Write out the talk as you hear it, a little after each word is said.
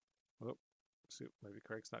Oh, shoot, maybe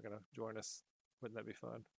Craig's not going to join us. Wouldn't that be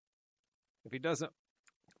fun? If he doesn't,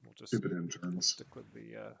 we'll just Stupid interns. stick with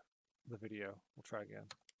the video. We'll try again.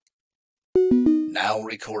 Now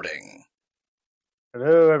recording.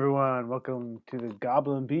 Hello, everyone. Welcome to the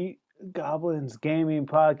Goblin Beat Goblins Gaming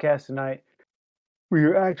Podcast tonight. We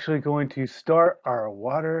are actually going to start our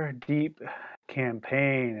Waterdeep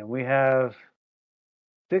campaign, and we have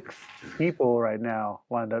 6 people right now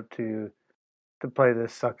lined up to play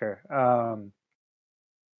this sucker.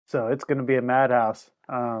 So it's going to be a madhouse.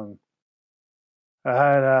 I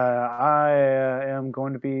am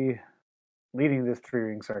going to be leading this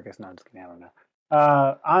 3-ring circus. No, I'm just kidding. I don't know.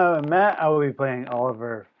 I'm Matt. I will be playing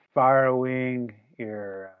Oliver Firewing,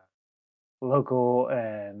 your local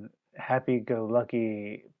and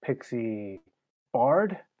happy-go-lucky pixie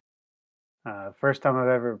bard. First time I've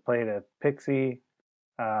ever played a pixie,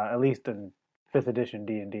 at least in 5th edition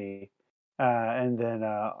D&D. And then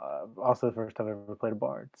also the first time I ever played a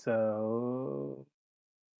bard. So,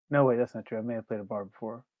 no, wait, that's not true. I may have played a bard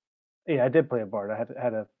before. Yeah, I did play a bard. I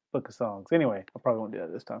had a book of songs. Anyway, I probably won't do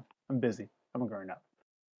that this time. I'm busy. I'm growing up.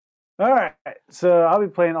 All right, so I'll be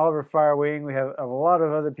playing Oliver Firewing. We have a lot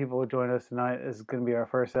of other people who join us tonight. This is going to be our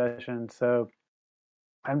first session, so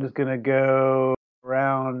I'm just going to go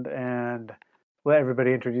around and let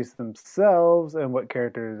everybody introduce themselves and what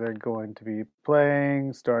characters they're going to be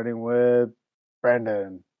playing, starting with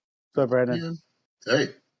Brandon. What's up, Brandon?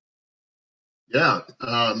 Hey. Yeah,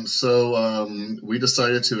 so we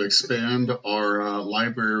decided to expand our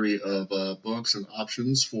library of books and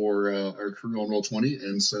options for our crew on Roll20,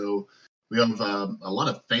 and so we have a lot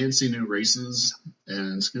of fancy new races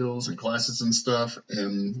and skills and classes and stuff,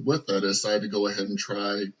 and with that I decided to go ahead and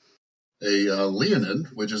try a Leonid,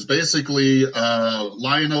 which is basically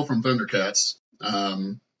Lionel from Thundercats,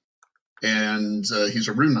 and he's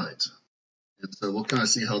a Rune Knight, and so we'll kind of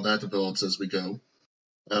see how that develops as we go.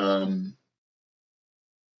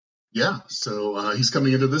 Yeah, so he's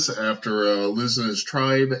coming into this after losing his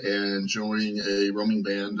tribe and joining a roaming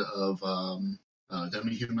band of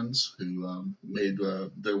demi-humans who made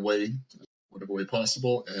their way whatever way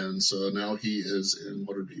possible, and so now he is in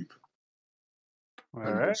Waterdeep. All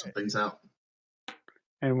right. Some things out.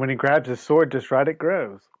 And when he grabs his sword, just right it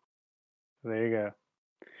grows. There you go.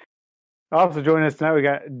 Also joining us tonight, we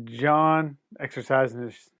got John exercising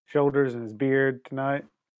his shoulders and his beard tonight.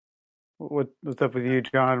 What's up with you,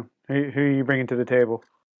 John? Who are you bringing to the table?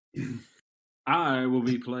 I will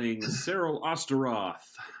be playing Cyril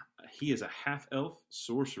Osteroth. He is a half-elf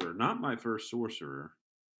sorcerer. Not my first sorcerer.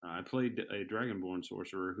 I played a dragonborn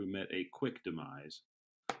sorcerer who met a quick demise.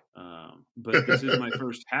 But this is my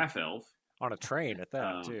first half-elf. On a train at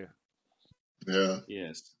that, too. Yeah.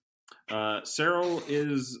 Yes. Cyril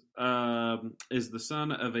is the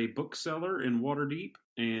son of a bookseller in Waterdeep,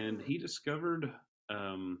 and he discovered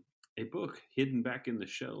a book hidden back in the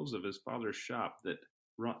shelves of his father's shop that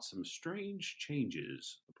wrought some strange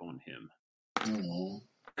changes upon him. Oh,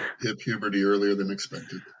 hit puberty earlier than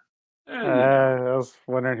expected. I was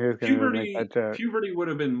wondering who's going to make that joke. Puberty would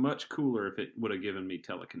have been much cooler if it would have given me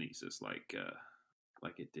telekinesis like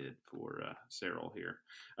it did for Cyril here.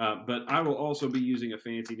 But I will also be using a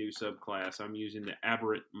fancy new subclass. I'm using the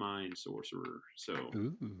Aberrant Mind Sorcerer. So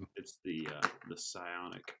it's the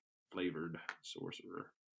psionic flavored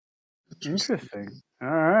sorcerer. Interesting. All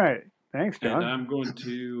right. Thanks, John. And I'm going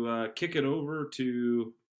to kick it over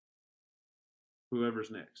to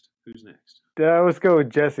whoever's next. Who's next? Let's go with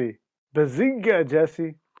Jesse. Bazinga,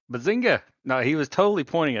 Jesse. Bazinga. No, he was totally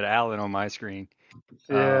pointing at Alan on my screen.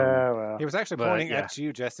 Yeah, well. He was actually pointing at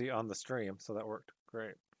you, Jesse, on the stream, so that worked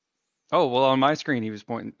great. Oh, well, on my screen, he was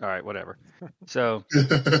pointing. All right, whatever. So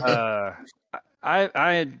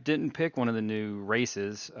I didn't pick one of the new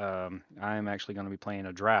races. I am actually going to be playing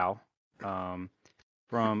a drow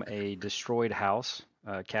from a destroyed house,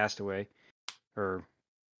 castaway, or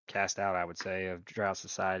cast out, I would say, of Drow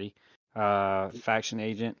Society. Faction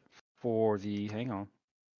agent for the,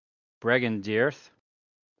 Bregan Dierth.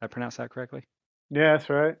 Did I pronounce that correctly? Yeah, that's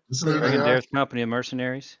right. Bregan Dierth Company of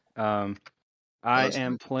Mercenaries. I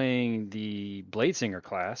am playing the Bladesinger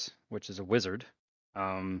class, which is a wizard.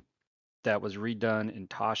 That was redone in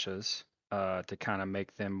Tasha's to kind of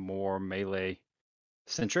make them more melee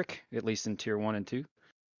centric, at least in tier 1 and 2.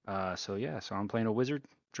 So I'm playing a wizard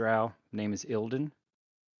drow. Name is Ilden.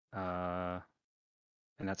 And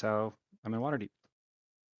that's how I'm in Waterdeep.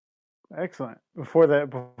 Excellent. Before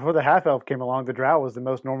the half elf came along, the drow was the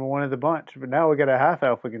most normal one of the bunch. But now we got a half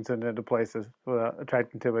elf we can send into places without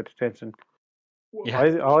attracting too much attention.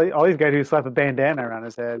 Yeah. All these guys who slap a bandana around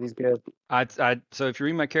his head, he's good. So if you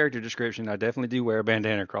read my character description, I definitely do wear a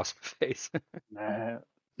bandana across my face. Nah.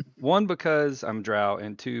 One, because I'm drow,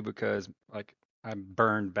 and two, because like I'm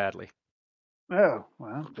burned badly. Oh,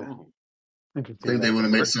 well, Oh. I interesting. think they would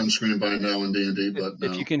have made Or- sunscreen by now in D&D, If, but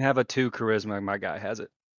if no. you can have a 2 charisma, my guy has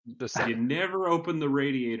it. Just You saying. never open the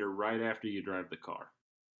radiator right after you drive the car.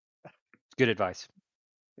 Good advice.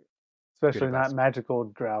 Especially advice. not magical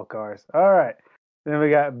drow cars. All right. Then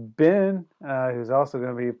we got Ben, who's also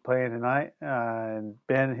going to be playing tonight. And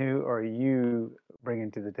Ben, who are you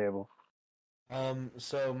bringing to the table?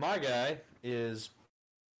 So my guy is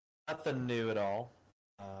nothing new at all.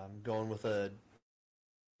 I'm going with a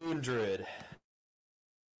moon druid.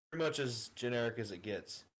 Pretty much as generic as it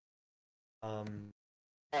gets.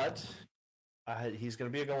 But he's going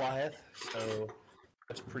to be a Goliath, so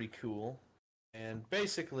that's pretty cool. And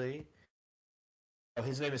basically,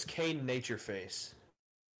 his name is Kane Natureface.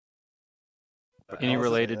 Any I'll say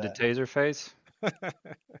related to that. Taserface?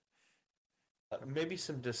 Maybe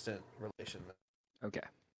some distant relation. Okay.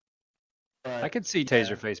 But, I could see yeah.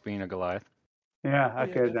 Taserface being a Goliath. Yeah, I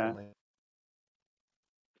Yeah, could. definitely.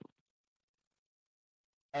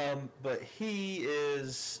 But he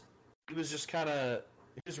was just kind of,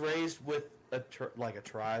 he was raised with a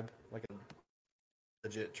tribe, like a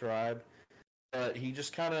legit tribe. But he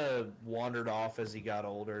just kind of wandered off as he got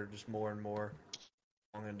older, just more and more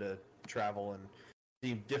wanting to travel and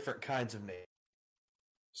see different kinds of names.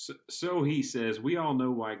 So he says, we all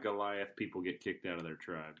know why Goliath people get kicked out of their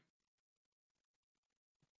tribe.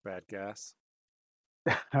 Bad gas.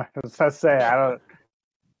 Let's say I don't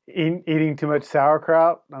eating too much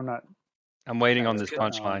sauerkraut. I'm not. I'm waiting on this good.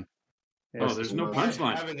 punchline. Yeah. Oh, there's no Lord.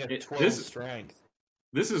 punchline. Having a 12 This strength.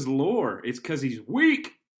 is lore. It's because he's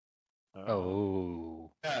weak. Oh.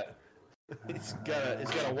 Yeah. He's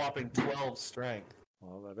got a whopping 12 strength.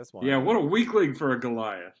 Well, that is one. Yeah, what a weakling for a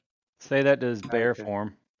Goliath. Say that to his bear Okay.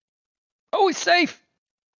 form. Oh, he's safe.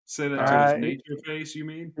 Say that to Alright. his nature face, you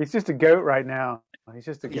mean? He's just a goat right now. He's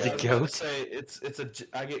just a He's goat. a I was goat? gonna say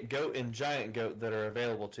I get goat and giant goat that are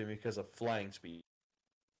available to me because of flying speed.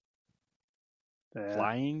 Yeah.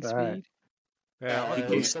 Flying All right. speed? Yeah, he Uh,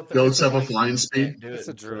 can't- something goats with have a flying flying speed, you can't speed? do it It's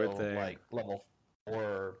a druid until, thing. like level 4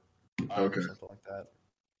 or 5 Okay. or something like that.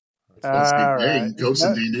 Let's see, All dang, right. goats in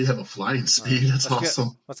No- D&D have a flying speed. That's Let's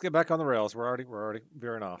awesome. Let's get back on the rails. We're already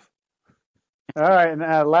veering off. All right, and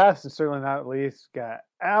last and certainly not least, got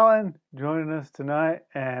Alan joining us tonight,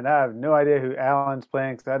 and I have no idea who Alan's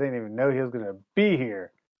playing because I didn't even know he was going to be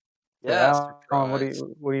here. So, Yeah, Alan, surprise.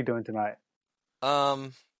 what are you doing tonight?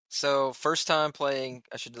 So first time playing,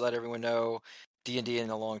 I should let everyone know, D&D in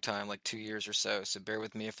a long time, like 2 years or so. So bear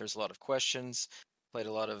with me if there's a lot of questions. Played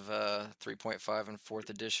a lot of 3.5 and 4th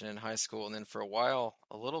edition in high school, and then for a while,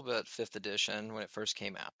 a little bit 5th edition when it first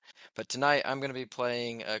came out. But tonight, I'm going to be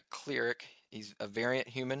playing a cleric. He's a variant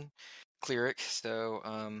human cleric. So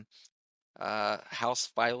House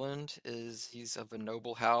Fyland he's of a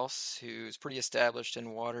noble house who's pretty established in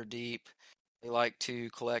Waterdeep. They like to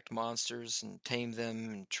collect monsters and tame them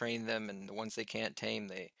and train them, and the ones they can't tame,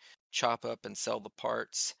 they chop up and sell the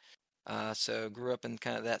parts. So grew up in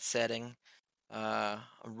kind of that setting. I'm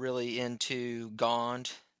really into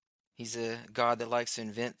Gond. He's a god that likes to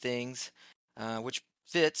invent things, which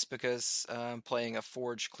fits because I'm playing a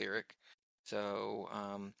forge cleric. So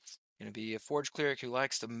going to be a forge cleric who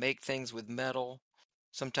likes to make things with metal,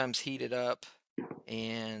 sometimes heat it up,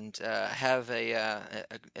 and have an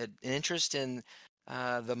interest in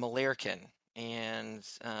the Malarkin and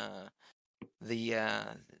the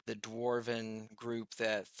dwarven group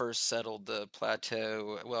that first settled the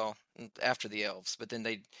plateau. Well, after the elves, but then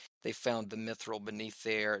they found the mithril beneath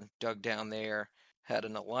there and dug down there. Had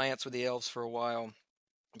an alliance with the elves for a while,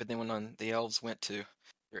 but then when the elves went to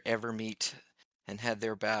their Evermeet and had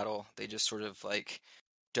their battle, they just sort of like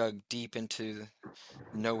dug deep into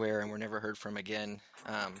nowhere and were never heard from again.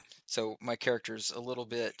 So my character's a little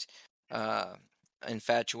bit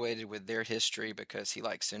infatuated with their history because he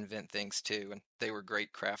likes to invent things too, and they were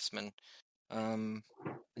great craftsmen. And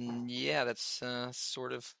yeah, that's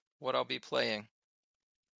sort of what I'll be playing.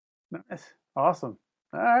 Nice. Awesome.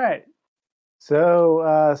 All right.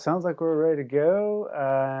 So, sounds like we're ready to go.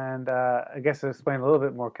 And I guess to explain a little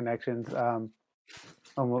bit more connections, a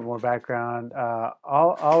little more background.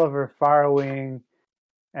 Oliver Firewing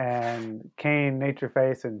and Kane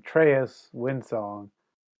Natureface and Treus Windsong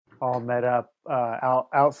all met up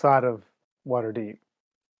outside of Waterdeep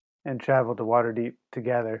and traveled to Waterdeep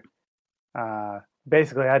together.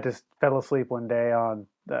 Basically, I just fell asleep one day on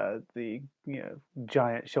the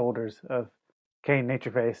giant shoulders of Kane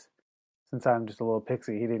Natureface. Since I'm just a little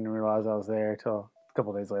pixie, he didn't realize I was there until a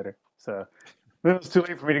couple days later. So it was too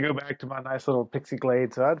late for me to go back to my nice little pixie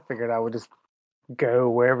glade. So I figured I would just go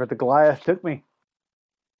wherever the Goliath took me.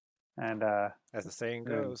 And As the saying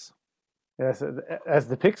Yeah. goes. yes, as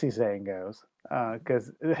the Pixie saying goes,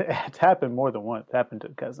 because it's happened more than once. It happened to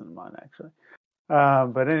a cousin of mine, actually.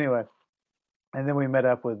 But anyway, and then we met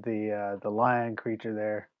up with the lion creature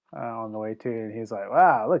there on the way too, and he's like,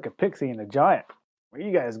 "Wow, look, a pixie and a giant. Where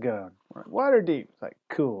you guys going?" We're like, "Waterdeep." It's like,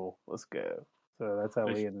 "Cool, let's go." So that's how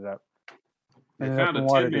we ended up. They Ended up found a in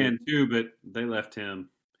Tin Waterdeep. Man too, but they left him.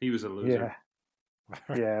 He was a loser.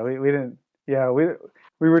 Yeah, we didn't. Yeah, we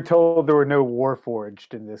were told there were no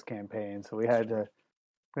Warforged in this campaign, so we had to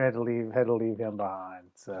leave him behind.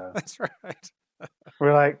 So That's right.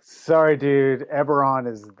 we're like, "Sorry, dude, Eberron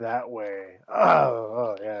is that way."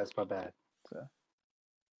 Oh, yeah, that's my bad. So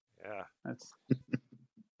Yeah. that's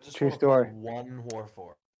Just True wanna play story. One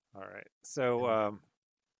Warforged. All right. So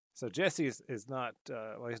so Jesse is not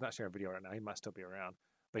well, he's not sharing video right now. He might still be around.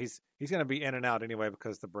 But he's going to be in and out anyway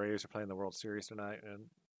because the Braves are playing the World Series tonight, and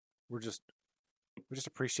we just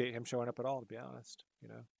appreciate him showing up at all, to be honest.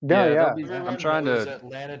 no, yeah. that'll be- Everyone I'm trying knows to.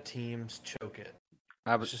 Atlanta teams choke it.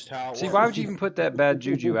 I It's would just how it see. works. Why would you even put that bad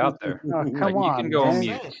juju out there? Oh, Like, come you on, can go on man.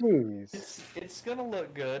 mute. Jeez. It's gonna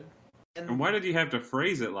look good. And why did you have to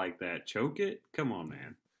phrase it like that? Choke it? Come on,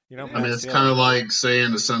 man. I mean, Max it's Hill- kind of like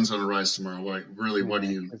saying the sun's going to rise tomorrow. Like, really, what do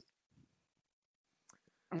Yeah, you? it's-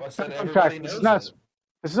 I said Back on everybody track. This knows is not. it.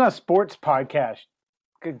 This is not a sports podcast.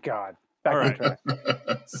 Good God. Back All on right.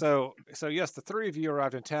 track. So yes, the three of you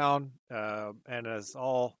arrived in town, and as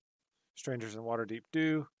all strangers in Waterdeep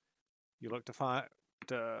do, you look to find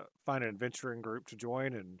an adventuring group to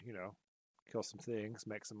join, and kill some things,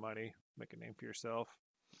 make some money, make a name for yourself,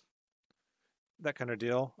 that kind of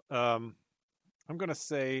deal. I'm gonna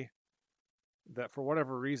say that for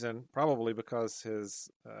whatever reason, probably because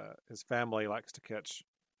his family likes to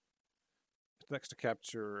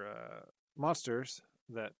capture monsters,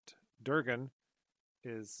 that Durgan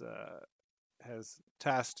has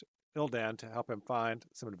tasked Ildan to help him find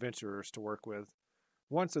some adventurers to work with.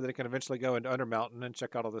 One, so that he can eventually go into Undermountain and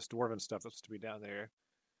check out all this dwarven stuff that's to be down there.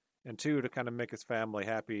 And two, to kind of make his family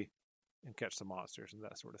happy and catch some monsters and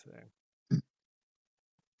that sort of thing.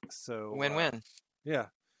 So Win-win. yeah.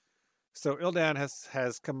 So Ildan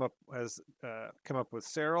has come up with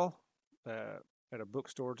Cyril at a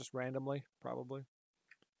bookstore just randomly, probably.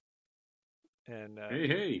 And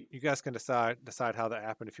Hey. you guys can decide how that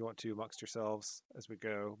happened if you want to amongst yourselves as we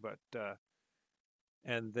go. But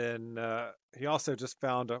and then he also just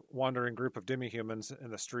found a wandering group of demi-humans in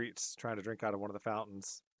the streets trying to drink out of one of the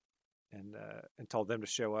fountains, and told them to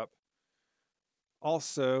show up.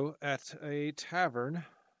 Also at a tavern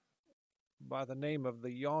by the name of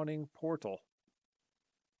the Yawning Portal.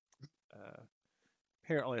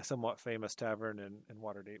 Apparently a somewhat famous tavern in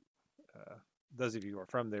Waterdeep. Those of you who are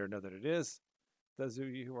from there know that it is. Those of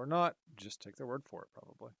you who are not, just take their word for it,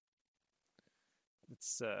 probably.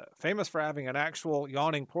 It's famous for having an actual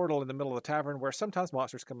yawning portal in the middle of the tavern where sometimes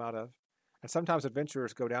monsters come out of, and sometimes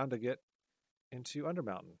adventurers go down to get into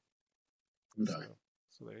Undermountain.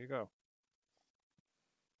 So there you go.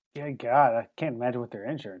 Yeah, God, I can't imagine what their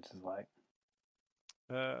insurance is like.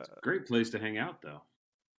 Great place to hang out, though.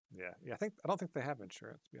 Yeah. I don't think they have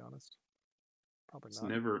insurance, to be honest. Probably It's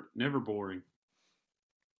not. never boring.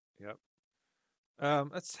 Yep.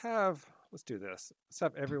 Let's do this. Let's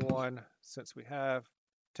have everyone, since we have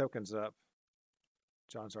tokens up.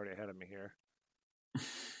 John's already ahead of me here.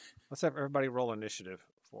 Let's have everybody roll initiative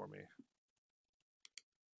for me.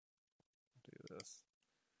 Do this.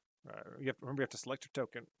 All right. You have to select your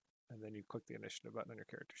token, and then you click the initiative button on your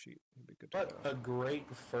character sheet. You'll be good to What go. a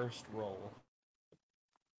great first roll.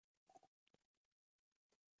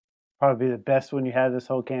 Probably the best one you had this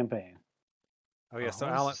whole campaign. Oh yeah. So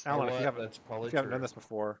Uh-huh. Alan, if you That's probably haven't true. done this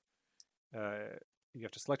before, you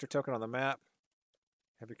have to select your token on the map,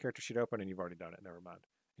 have your character sheet open, and you've already done it. Never mind.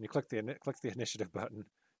 And you click the initiative button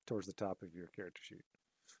towards the top of your character sheet,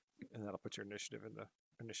 and that'll put your initiative in the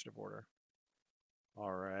initiative order.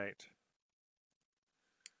 All right.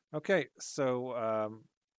 Okay, so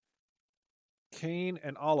Kane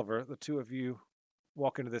and Oliver, the two of you,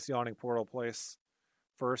 walk into this yawning portal place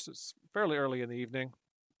first. It's fairly early in the evening.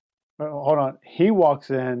 Well, hold on. He walks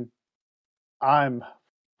in. I'm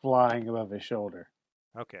flying above his shoulder.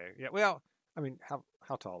 Okay. Yeah. Well, I mean, how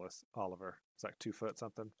tall is Oliver? It's like 2 foot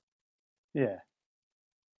something. Yeah.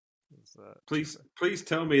 Please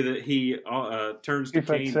tell me that he turns to 2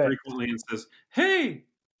 foot Kane 6. frequently and says, "Hey,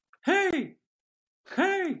 hey,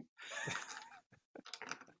 hey."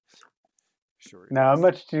 Sure. No, I'm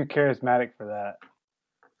much too charismatic for that.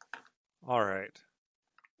 All right.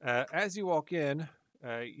 As you walk in,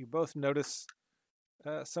 you both notice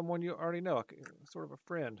someone you already know, sort of a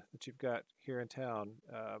friend that you've got here in town.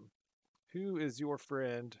 Who is your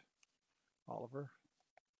friend Oliver,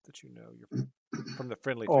 that you know you're from the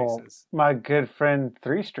friendly Oh, faces. my good friend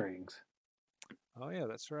Three Strings. Oh yeah,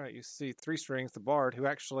 that's right. You see Three Strings, the bard, who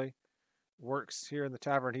actually works here in the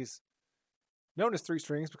tavern. He's known as Three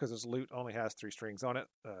Strings because his lute only has 3 strings on it.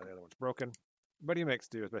 The other one's broken, but he makes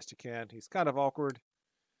do as best he can. He's kind of awkward.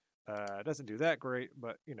 Doesn't do that great,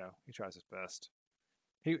 but you know he tries his best.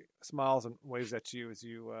 He smiles and waves at you as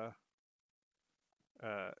you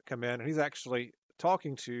come in, and he's actually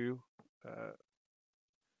talking to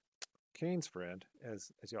Kane's friend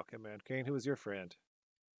as y'all come in. Kane, who is your friend?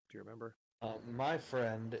 Do you remember? My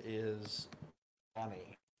friend is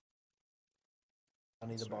Bonnie.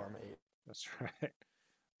 Bonnie the barmaid. That's right,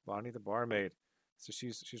 Bonnie the barmaid. So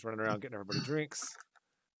she's running around getting everybody drinks.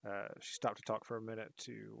 She stopped to talk for a minute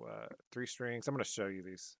to Three Strings. I'm going to show you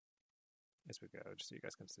these as we go, just so you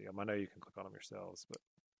guys can see them. I know you can click on them yourselves, but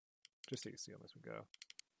just so you see them as we go.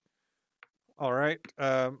 All right.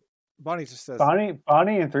 Bonnie just says...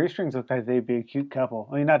 Bonnie and Three Strings look like they'd be a cute couple.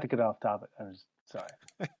 I mean, not to get off topic. I'm sorry.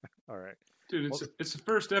 All right. Dude, it's the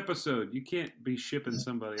first episode. You can't be shipping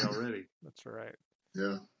somebody already. That's right.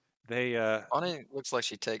 Yeah. They Bonnie looks like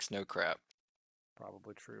she takes no crap.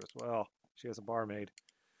 Probably true as well. She has a barmaid.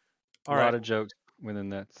 A lot of jokes within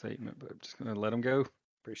that statement, but I'm just going to let them go.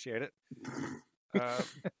 Appreciate it.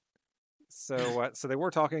 So they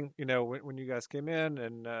were talking, you know, when you guys came in,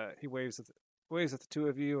 and he waves at the two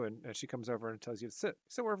of you, and she comes over and tells you to sit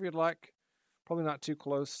wherever you'd like. Probably not too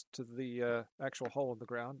close to the actual hole in the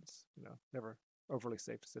ground. It's, you know, never overly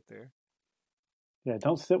safe to sit there. Yeah,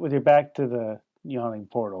 don't sit with your back to the yawning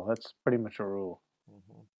portal. That's pretty much a rule.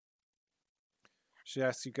 Mm-hmm. She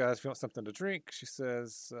asks you guys if you want something to drink. She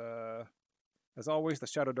says, as always, the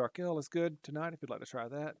Shadow Dark Ale is good tonight if you'd like to try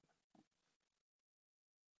that.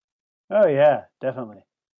 Oh yeah, definitely.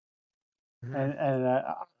 Mhm. And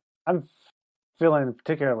I'm feeling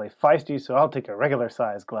particularly feisty, so I'll take a regular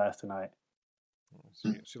sized glass tonight.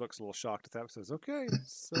 She looks a little shocked at that and says, okay,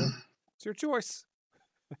 it's your choice.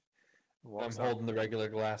 I'm holding the regular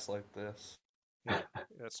glass like this. Yeah,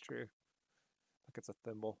 that's true. Like it's a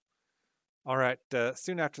thimble. All right.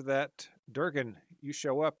 Soon after that, Durgan, you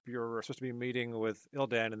show up. You're supposed to be meeting with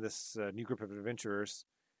Ildan and this new group of adventurers.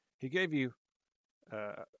 He gave you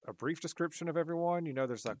a brief description of everyone. You know,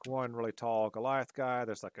 there's like one really tall Goliath guy.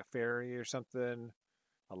 There's like a fairy or something,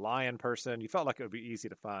 a lion person. You felt like it would be easy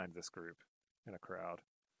to find this group in a crowd.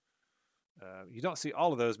 You don't see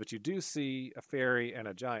all of those, but you do see a fairy and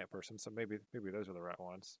a giant person. So maybe those are the right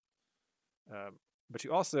ones. But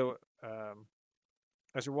you also,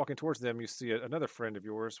 as you're walking towards them, you see another friend of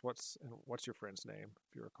yours. What's your friend's name,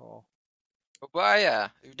 if you recall?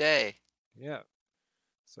 Obaya, Uday. Yeah.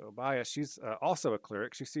 So Obaya, she's also a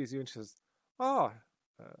cleric. She sees you and she says, "Oh,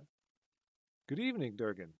 good evening,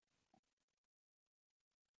 Durgan."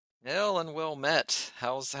 Hail and well met.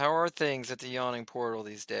 How are things at the Yawning Portal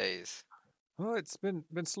these days? Oh, it's been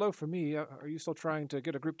slow for me. Are you still trying to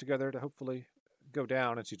get a group together to hopefully go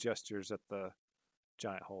down? And she gestures at the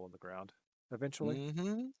giant hole in the ground. Eventually.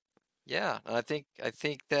 Mm-hmm. Yeah, and I think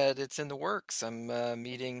that it's in the works. I'm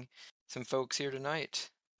meeting some folks here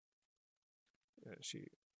tonight. She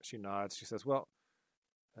nods. She says, "Well,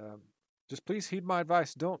 just please heed my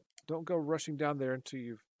advice. Don't go rushing down there until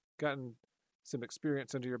you've gotten some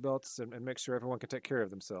experience under your belts and make sure everyone can take care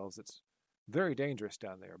of themselves. It's very dangerous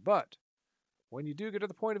down there. But when you do get to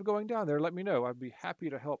the point of going down there, let me know. I'd be happy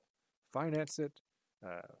to help finance it,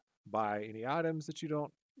 buy any items that you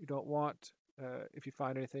don't want. If you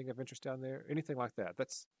find anything of interest down there, anything like that.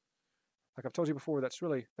 That's, like I've told you before, that's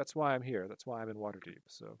why I'm here. That's why I'm in Waterdeep.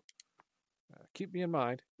 So keep me in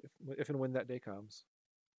mind if and when that day comes."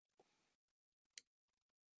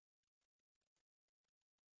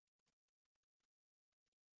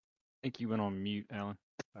 I think you went on mute, Alan.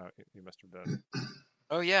 Oh, you must have done.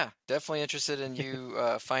 Oh yeah, definitely interested in you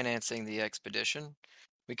financing the expedition.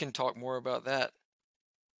 We can talk more about that.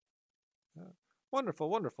 Wonderful,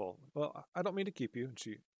 wonderful. Well, I don't mean to keep you. And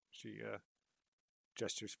she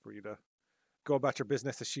gestures for you to go about your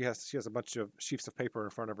business. As she has a bunch of sheets of paper in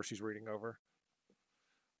front of her. She's reading over.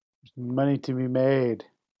 There's money to be made.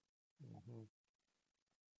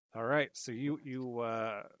 Mm-hmm. All right. So you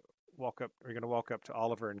walk up. Are you going to walk up to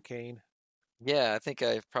Oliver and Kane? Yeah, I think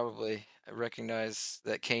I probably recognize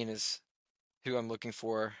that Kane is who I'm looking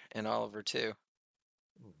for, and Oliver too.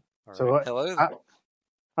 All So right. Hello.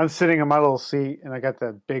 I'm sitting in my little seat, and I got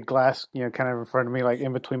the big glass, kind of in front of me, like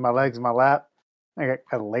in between my legs and my lap. I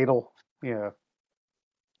got a ladle,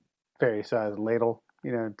 very sized ladle,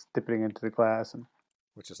 dipping into the glass, and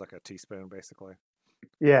Which is like a teaspoon, basically.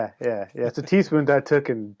 yeah. It's a teaspoon that I took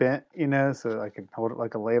and bent, so I can hold it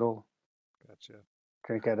like a ladle, Gotcha.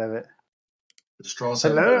 drink out of it. The straws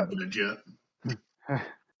haven't Hello. been invented yet.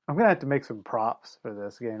 I'm gonna have to make some props for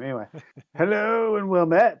this game. Anyway, hello and well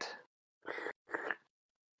met.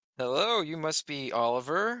 Hello, you must be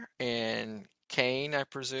Oliver, and Kane, I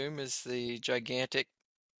presume, is the gigantic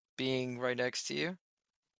being right next to you.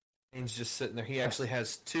 He's just sitting there. He actually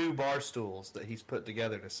has 2 bar stools that he's put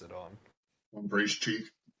together to sit on. On Bray's cheek.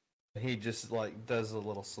 He just like does a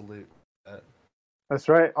little salute. That's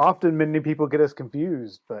right. Often many people get us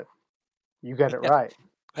confused, but you got it Yeah. right.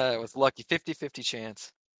 With lucky 50-50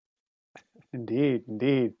 chance. Indeed,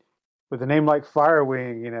 indeed. With a name like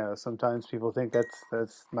Firewing, you know, sometimes people think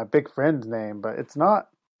that's my big friend's name, but it's not.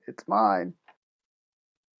 It's mine.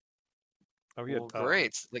 Oh, yeah. Well,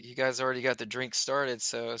 great. Like you guys already got the drink started,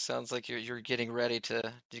 so it sounds like you're getting ready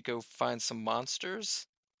to go find some monsters.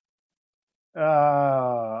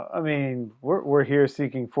 I mean, we're here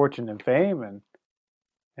seeking fortune and fame,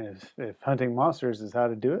 and if hunting monsters is how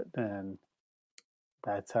to do it, then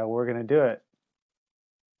that's how we're gonna do it.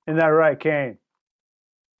 Isn't that right, Kane?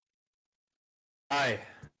 Hi.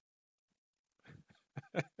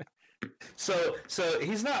 So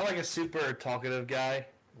he's not like a super talkative guy,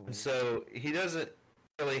 and so he doesn't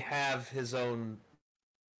really have his own.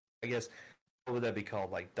 I guess what would that be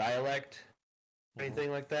called? Like dialect, or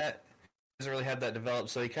anything like that. He doesn't really have that developed,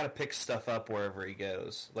 so he kind of picks stuff up wherever he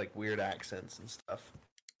goes, like weird accents and stuff.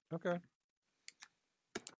 Okay.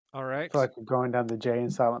 All right. I feel like we're going down the Jay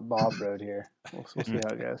and Silent Bob road here. We'll see how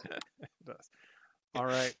it goes. It does. All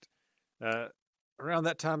right. Around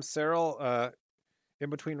that time, Cyril, in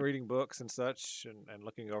between reading books and such, and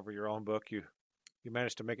looking over your own book, you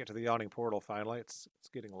managed to make it to the yawning portal finally. It's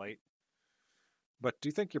getting late, but do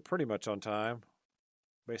you think you're pretty much on time,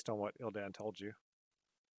 based on what Ildan told you?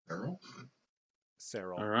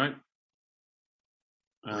 Cyril. All right.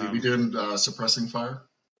 Will you be doing suppressing fire?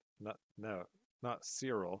 Not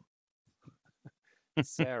Cyril.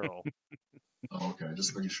 Cyril. Oh, okay.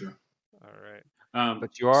 Just making sure. All right.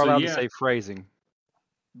 But you are allowed to say phrasing.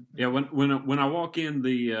 Yeah, when I walk in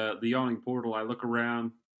the yawning portal, I look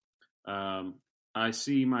around. I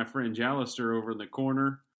see my friend Jallister over in the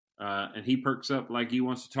corner, and he perks up like he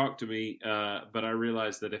wants to talk to me. But I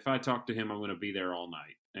realize that if I talk to him, I'm going to be there all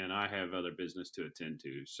night, and I have other business to attend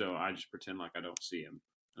to. So I just pretend like I don't see him.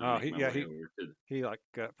 He like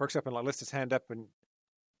perks up and like lifts his hand up and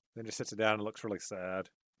then just sits it down and looks really sad.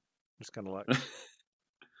 Just kind of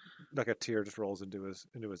like a tear just rolls into his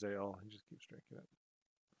ale and just keeps drinking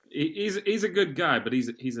it. He's a good guy, but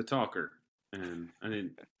he's a talker, and I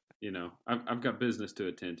didn't, I've got business to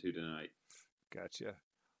attend to tonight. Gotcha.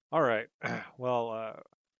 All right. Well,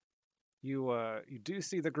 you do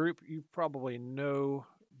see the group. You probably know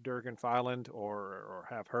Durgan Fyland or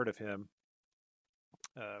have heard of him.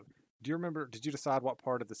 Do you remember? Did you decide what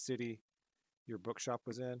part of the city your bookshop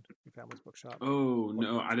was in? Your family's bookshop? Oh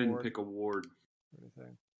no, I didn't pick a ward or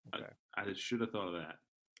anything. Okay, I should have thought of that.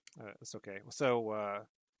 That's okay. So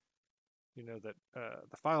you know that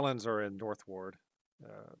the Fylands are in North Ward,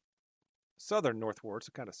 southern North Ward,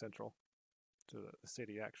 so kind of central to the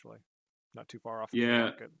city, actually, not too far off. From the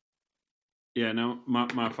market. Yeah. No,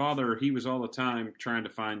 my father, he was all the time trying to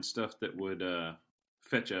find stuff that would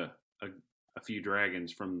fetch a few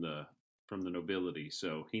dragons from the nobility.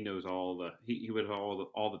 So he knows he would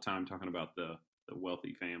all the time talking about the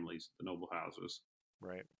wealthy families, the noble houses.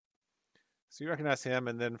 Right. So you recognize him,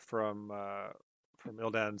 and then from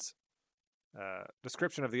Ildan's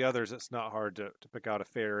description of the others, it's not hard to pick out a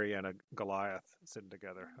fairy and a Goliath sitting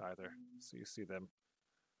together either. So you see them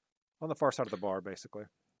on the far side of the bar, basically.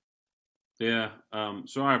 Yeah.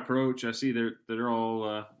 So I approach. I see they're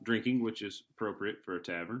all drinking, which is appropriate for a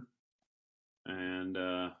tavern. And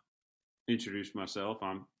introduce myself.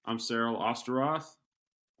 I'm Cyril Osteroth.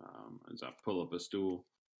 As I pull up a stool,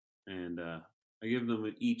 and I give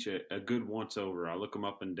them each a good once over. I look them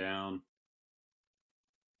up and down.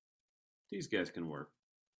 These guys can work.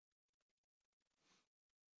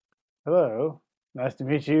 Hello, nice to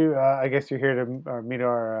meet you. I guess you're here to meet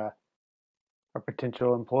our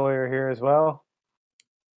potential employer here as well.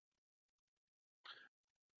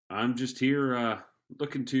 I'm just here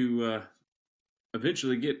looking to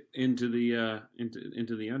eventually get into the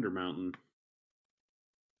Undermountain.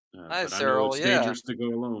 Hi, but Cyril. I know it's dangerous to go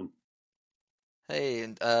alone. Hey,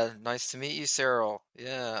 nice to meet you, Cyril.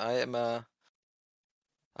 Yeah,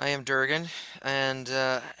 I am Durgan, and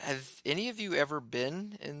have any of you ever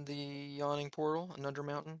been in the Yawning Portal in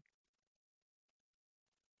Undermountain?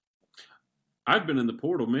 I've been in the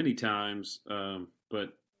portal many times,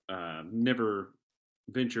 but never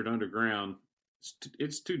ventured underground.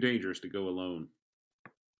 It's too dangerous to go alone.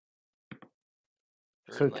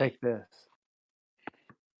 So take this.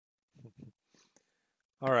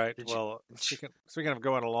 All right. Did you- Well, speaking of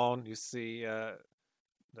going alone, you see the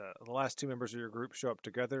last two members of your group show up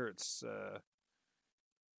together. It's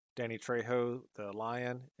Danny Trejo, the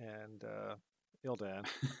lion, and Ildan.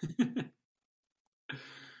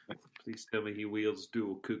 Please tell me he wields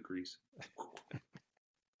dual kukris.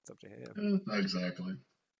 It's up to him. Exactly.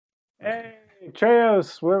 Hey,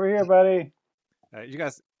 Treos, we're over here, buddy. You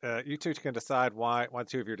guys, you two can decide why the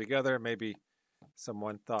two of you are together. Maybe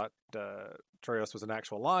someone thought Treos was an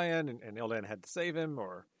actual lion and Ildan had to save him,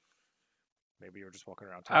 or maybe you were just walking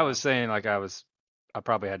around town. I was saying I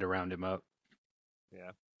probably had to round him up.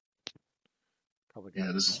 Yeah. Probably.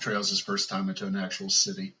 Yeah, this is Trails' first time into an actual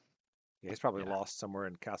city. Yeah, he's probably Yeah. lost somewhere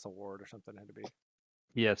in Castle Ward or something. Had to be.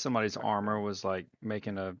 Yeah, somebody's armor was like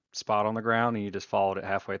making a spot on the ground, and you just followed it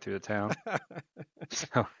halfway through the town.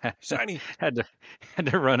 So Shiny. had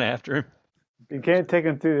to run after him. You can't take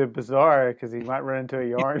him through the bazaar because he might run into a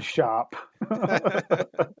yarn shop. Oh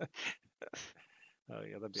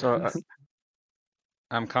yeah, that'd be So nice.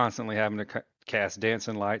 I'm constantly having to cast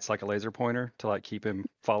dancing lights like a laser pointer to like keep him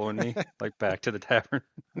following me, like back to the tavern.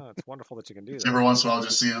 Oh, it's wonderful that you can do Every that. once in a while, I'll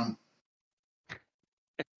just see him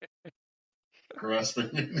grasping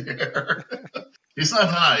in the air. He's not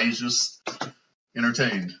high. He's just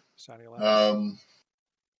entertained. Shiny lights.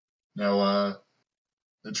 Now,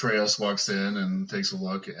 Atreus walks in and takes a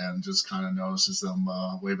look and just kind of notices them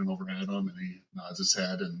waving over at him, and he nods his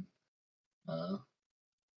head and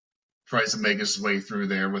tries to make his way through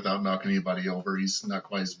there without knocking anybody over. He's not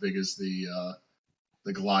quite as big as the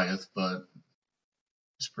Goliath, but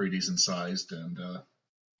he's pretty decent sized and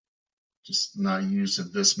just not used to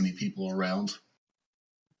this many people around.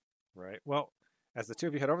 Right. Well, as the two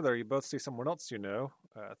of you head over there, you both see someone else you know.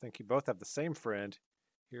 I think you both have the same friend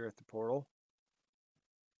here at the portal.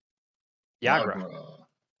 Yagra.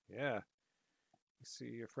 Yeah. You see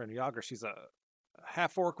your friend Yagra. She's a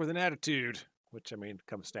half orc with an attitude, which I mean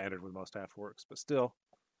comes standard with most half orcs, but still,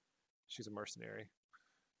 she's a mercenary.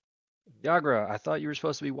 Yagra, I thought you were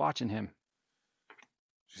supposed to be watching him.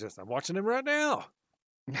 She says, "I'm watching him right now."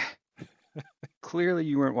 Clearly,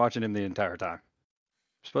 you weren't watching him the entire time.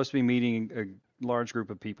 You're supposed to be meeting a large group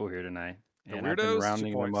of people here tonight, The and I've been weirdos? She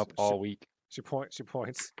rounding them points. up all week. She points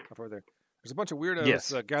up over there. There's a bunch of weirdos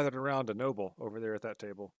Yes. gathered around a noble over there at that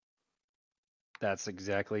table. That's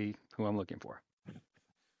exactly who I'm looking for.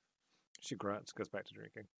 She grunts, goes back to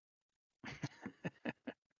drinking.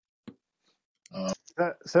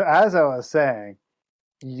 So as I was saying,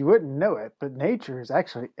 you wouldn't know it, but nature is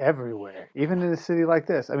actually everywhere, even in a city like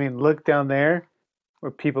this. I mean, look down there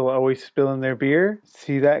where people are always spilling their beer.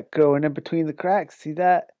 See that going in between the cracks? See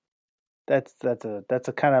that? That's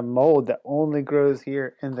a kind of mold that only grows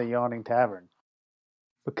here in the Yawning Tavern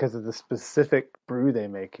because of the specific brew they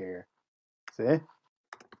make here. See?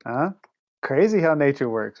 Huh? Crazy how nature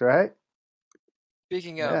works, right?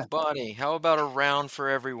 Speaking of, Yeah. Bonnie, how about a round for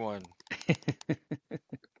everyone?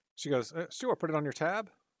 She goes, "Sure, put it on your tab."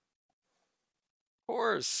 Of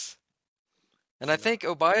course. And I think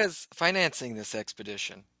Obaya's financing this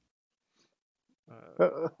expedition.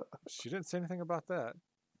 She didn't say anything about that.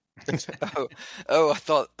 I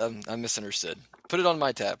thought I misunderstood. Put it on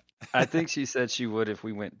my tab. I think she said she would if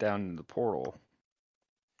we went down in the portal.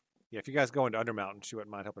 Yeah, if you guys go into Undermountain, she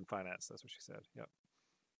wouldn't mind helping finance. That's what she said. Yep.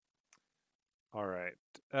 All right.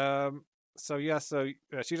 So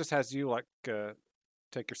she just has you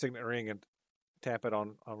take your signet ring and tap it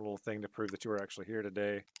on a little thing to prove that you were actually here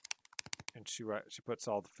today. And she puts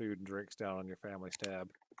all the food and drinks down on your family's tab.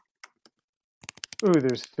 Ooh,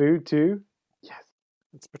 there's food too. Yes.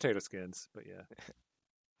 It's potato skins, but yeah,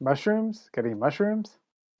 Mushrooms? Got any mushrooms?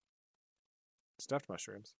 stuffed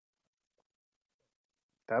mushrooms.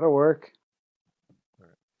 That'll work.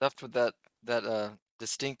 Stuffed with that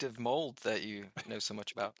distinctive mold that you know so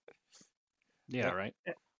much about. Yeah, Yep. right.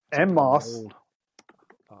 And moss. Mold.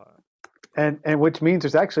 And which means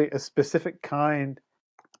there's actually a specific kind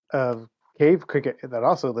of cave cricket that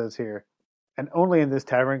also lives here. And only in this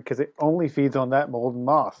tavern because it only feeds on that mold and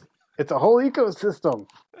moss. It's a whole ecosystem.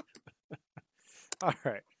 All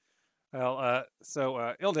right. Well,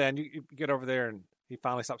 so Ildan, you get over there, and he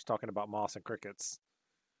finally stops talking about moss and crickets.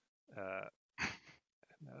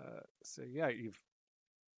 So yeah,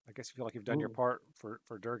 I guess you feel like you've done your part for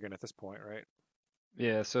Durgan at this point, right?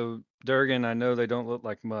 Yeah, so Durgan, I know they don't look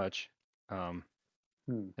like much. Hmm.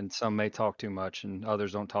 And some may talk too much and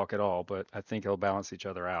others don't talk at all, but I think they'll balance each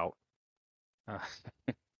other out.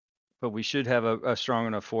 But we should have a strong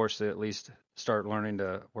enough force to at least start learning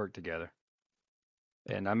to work together.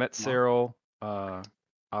 And I met Cyril,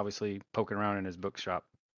 obviously poking around in his bookshop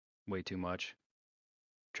way too much,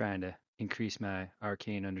 trying to increase my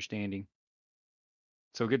arcane understanding.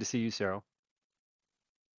 So good to see you, Cyril.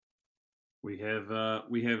 We have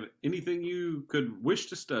anything you could wish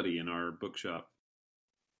to study in our bookshop.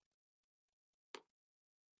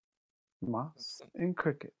 Moss and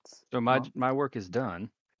crickets. So my work is done,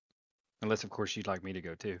 unless of course you'd like me to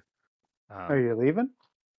go too. Are you leaving?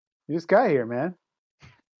 You just got here, man.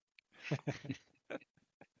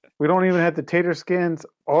 We don't even have the tater skins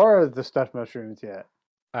or the stuffed mushrooms yet.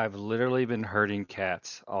 I've literally been herding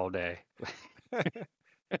cats all day.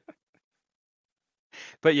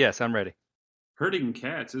 But yes, I'm ready. Herding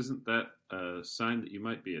cats, isn't that a sign that you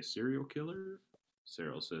might be a serial killer?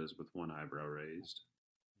 Cyril says with one eyebrow raised.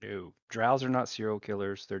 No, drows are not serial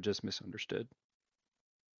killers. They're just misunderstood.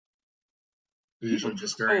 These are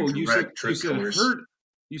just very you direct trick killers.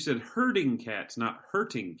 You said herding cats, not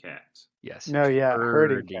hurting cats. Yes. No, yeah,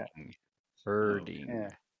 herding cat. Herding. Yeah.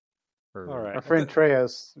 Herd. All right. Our friend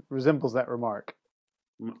Treos resembles that remark.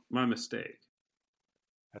 My mistake.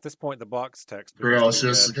 At this point, the box text. Trails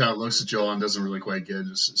just kind of looks at Joel and doesn't really quite get it,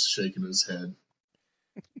 just shaking his head.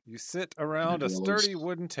 You sit around a sturdy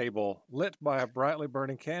wooden table lit by a brightly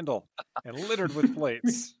burning candle and littered with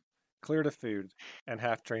plates, cleared of food, and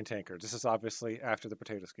half-trained tankards. This is obviously after the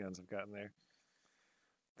potato skins have gotten there.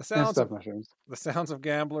 The sounds of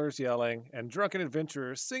gamblers yelling and drunken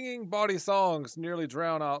adventurers singing bawdy songs nearly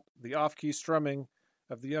drown out the off-key strumming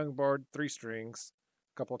of the young bard three strings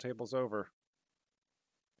a couple of tables over.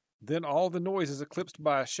 Then all the noise is eclipsed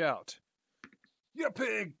by a shout. "You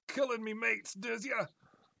pig, killing me mates, does ya?"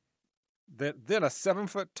 Then a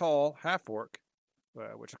 7-foot-tall half-orc,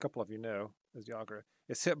 which a couple of you know as Yagra,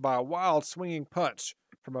 is hit by a wild swinging punch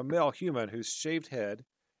from a male human whose shaved head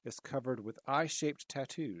is covered with eye-shaped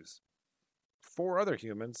tattoos. 4 other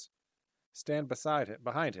humans stand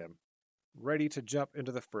behind him, ready to jump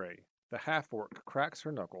into the fray. The half-orc cracks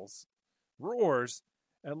her knuckles, roars,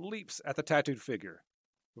 and leaps at the tattooed figure.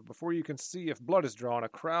 But before you can see if blood is drawn, a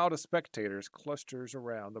crowd of spectators clusters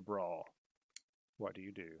around the brawl. What do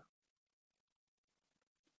you do?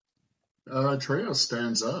 Treos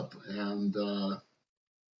stands up and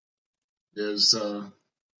is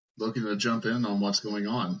looking to jump in on what's going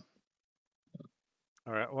on.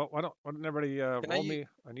 All right. Well, why don't everybody roll me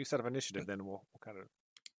a new set of initiative, then we'll kind of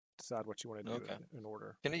decide what you want to do in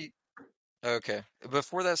order. Okay.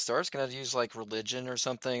 Before that starts, can I use like religion or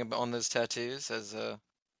something on those tattoos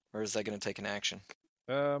or is that going to take an action?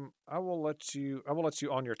 I will let you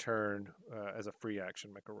on your turn as a free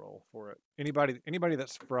action make a roll for it. Anybody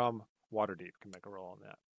that's from Waterdeep can make a roll on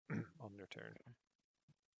that on their turn.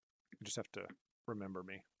 You just have to remember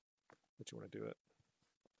me that you want to do it.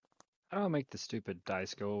 I'll make the stupid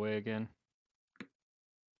dice go away again.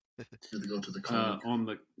 To go to the cog. On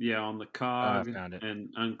the cog I found it.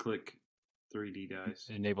 And unclick 3D dice.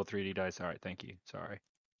 Enable 3D dice. All right, thank you. Sorry.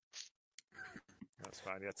 That's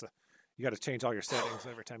fine. You got to change all your settings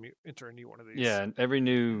every time you enter a new one of these. Yeah, every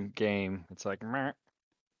new game, it's like. Meh.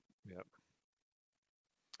 Yep.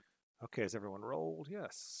 Okay, has everyone rolled?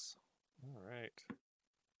 Yes. All right.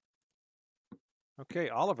 Okay,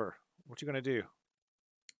 Oliver, what you gonna do?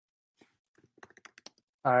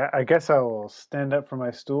 I guess I will stand up from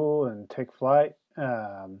my stool and take flight.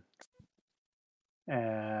 And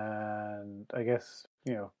I guess,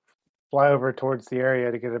 fly over towards the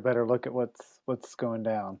area to get a better look at what's going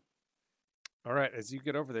down. All right, as you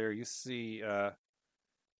get over there, you see the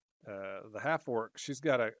half-orc. She's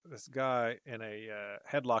got this guy in a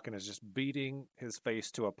headlock and is just beating his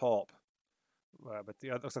face to a pulp. But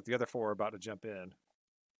looks like the other 4 are about to jump in.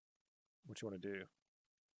 What you want to do?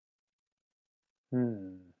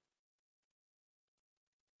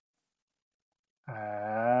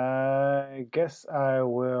 I guess I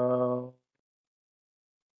will.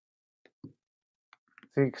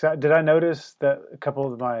 See, did I notice that a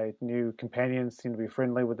couple of my new companions seem to be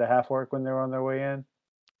friendly with the half-orc when they were on their way in?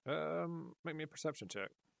 Make me a perception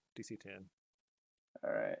check. DC 10.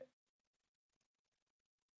 All right.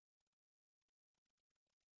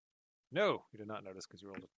 No, you did not notice because you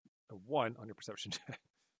rolled a 1 on your perception check.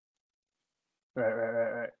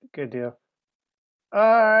 Right. Good deal. All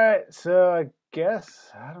right, so I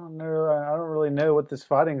guess I don't really know what this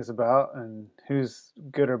fighting is about and who's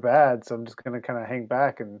good or bad. So I'm just gonna kind of hang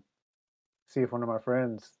back and see if one of my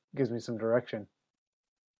friends gives me some direction.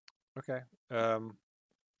 Okay.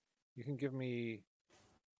 You can give me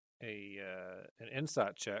an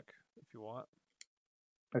insight check if you want.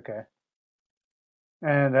 Okay.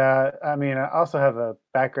 And I also have a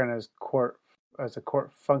background as a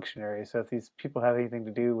court functionary. So if these people have anything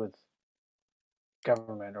to do with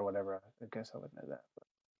government or whatever, I guess I would know that. But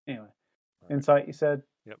anyway, right. Insight, you said?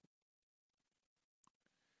 Yep.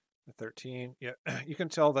 The 13. Yeah, you can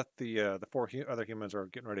tell that the four other humans are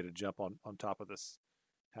getting ready to jump on top of this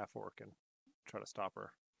half orc and try to stop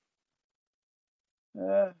her.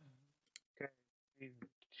 Okay.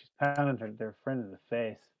 She's pounding their friend in the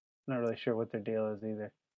face. Not really sure what their deal is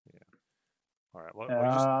either. All right.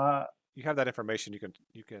 Well, you have that information. You can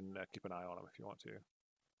keep an eye on them if you want to.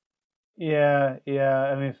 Yeah.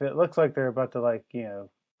 I mean, if it looks like they're about to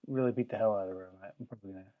really beat the hell out of her, I'm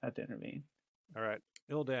probably gonna have to intervene. All right,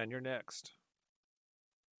 Ildan, you're next.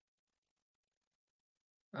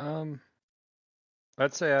 I'd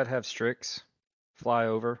say I'd have Strix fly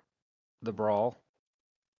over the brawl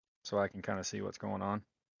so I can kind of see what's going on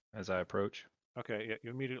as I approach. Okay, yeah, you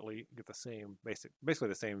immediately get the same basically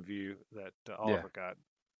the same view that Oliver got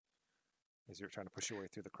as you're trying to push your way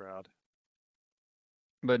through the crowd.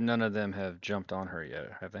 But none of them have jumped on her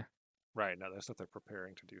yet, have they? Right, no, that's what they're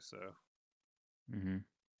preparing to do so. Mm-hmm.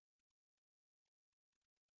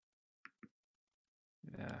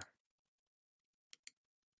 Yeah.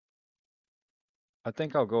 I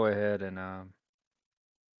think I'll go ahead and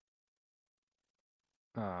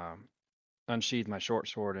unsheath my short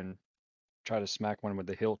sword and try to smack one with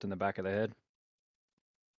the hilt in the back of the head.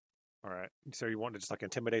 All right. So you want to just like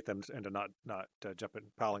intimidate them and to not jump in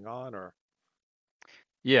piling on, or?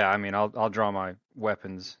 Yeah, I mean, I'll draw my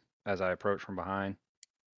weapons as I approach from behind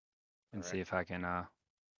and see if I can.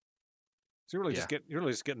 So you're really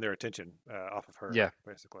just getting their attention off of her. Yeah,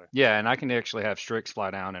 basically. Yeah, and I can actually have Strix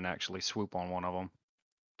fly down and actually swoop on one of them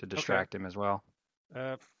to distract him as well.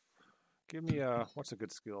 Give me what's a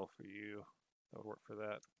good skill for you that would work for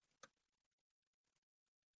that?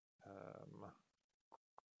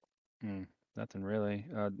 Nothing really.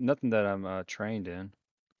 Nothing that I'm trained in.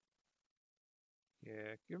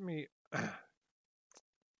 Yeah, give me.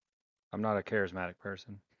 I'm not a charismatic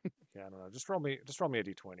person. Yeah, I don't know. Just roll me a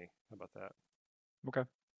d20. How about that? Okay.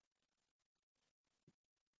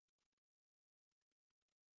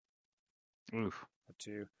 Oof. A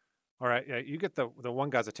 2. All right. Yeah, you get the one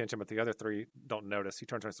guy's attention, but the other 3 don't notice. He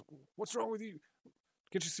turns around and says, "What's wrong with you?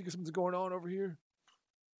 Can't you see something's going on over here?"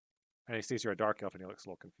 And he sees you're a dark elf, and he looks a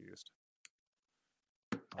little confused.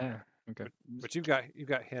 Yeah. Okay. But you've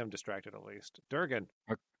got him distracted at least. Durgan.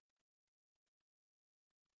 Okay.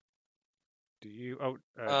 Do you want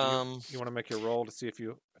to make your roll to see if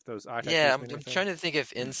those eye tattoos Yeah, mean I'm anything? trying to think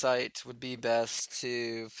if insight would be best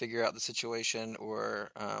to figure out the situation,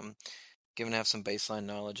 or given to have some baseline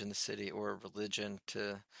knowledge in the city, or religion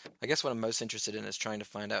to. I guess what I'm most interested in is trying to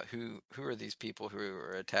find out who are these people who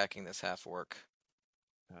are attacking this half orc.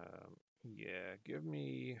 Yeah, give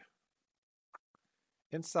me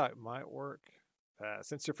insight might work.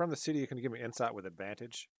 Since you're from the city, you can give me insight with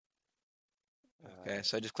advantage. Okay,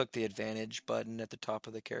 so I just click the advantage button at the top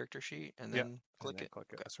of the character sheet and then click it. Click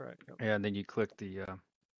it. That's right. Yep. Yeah, and then you click the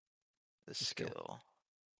skill.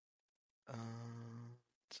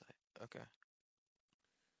 Okay.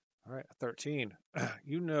 All right, 13.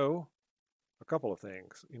 You know a couple of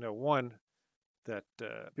things. You know, one, that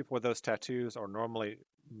people with those tattoos are normally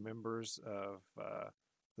members of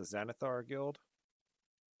the Xanathar Guild,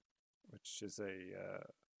 which is a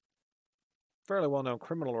fairly well-known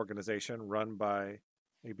criminal organization run by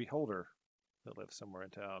a beholder that lives somewhere in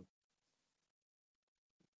town.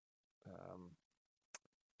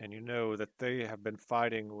 And you know that they have been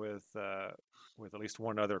fighting with at least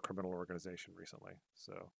one other criminal organization recently.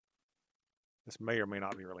 So this may or may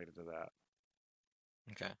not be related to that.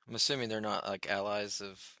 Okay. I'm assuming they're not like allies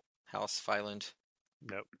of House Fyland.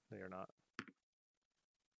 Nope, they are not.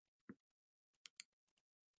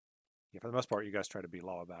 Yeah, for the most part, you guys try to be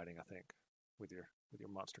law-abiding, I think, with your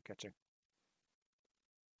monster catching.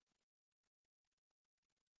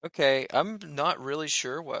 Okay, I'm not really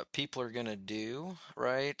sure what people are gonna do,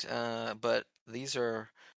 right? But these are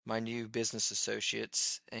my new business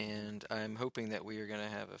associates, and I'm hoping that we are gonna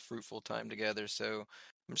have a fruitful time together. So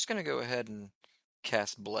I'm just gonna go ahead and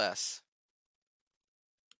cast Bless.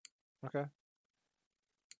 Okay.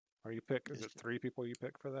 Is it 3 people you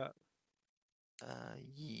pick for that?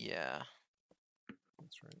 Yeah.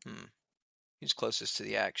 That's right. Who's closest to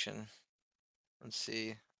the action? Let's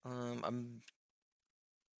see. I'm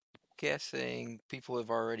guessing people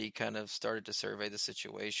have already kind of started to survey the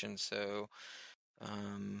situation, so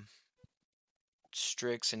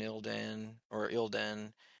Strix and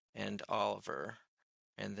Ildan and Oliver,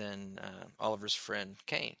 and then Oliver's friend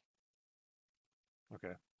Kane.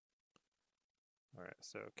 Okay. All right.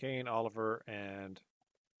 So Kane, Oliver, and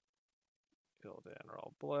Ildan are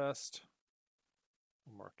all blessed.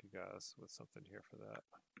 I'll mark you guys with something here for that.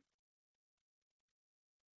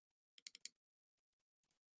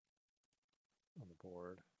 On the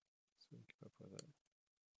board, so we can keep up with it.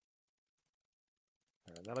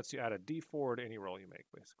 And that lets you add a D4 to any roll you make,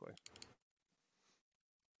 basically.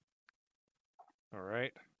 All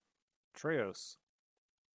right. Treos.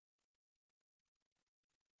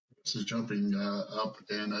 This is jumping up,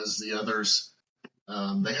 and as the others,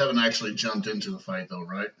 they haven't actually jumped into the fight, though,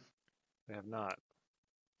 right? They have not.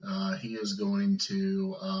 He is going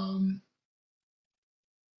to,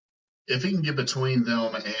 if he can get between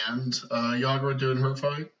them and Yagra doing her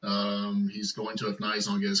fight, he's going to, if not, he's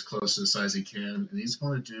going to get as close to the size he can, and he's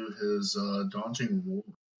going to do his daunting roar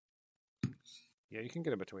Yeah, you can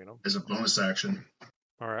get in between them. as a bonus action.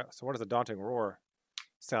 All right. So what does a daunting roar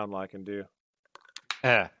sound like and do?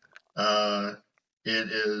 Yeah.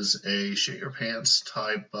 It is a shit your pants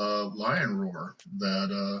type lion roar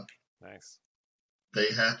that Nice. they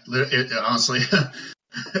have. Honestly,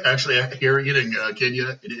 actually, hearing it in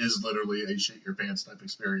Kenya, it is literally a shit your pants type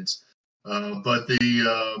experience. But they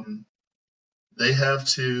have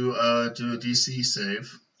to do a DC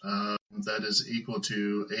save that is equal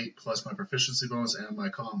to 8 plus my proficiency bonus and my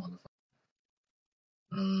con modifier.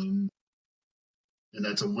 And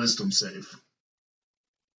that's a wisdom save.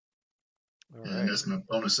 All And right. that's my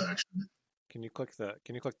bonus action. Can you click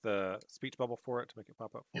the speech bubble for it to make it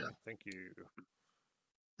pop up for Yeah. me? Thank you.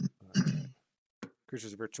 All right.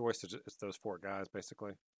 Creatures of your choice. It's those 4 guys,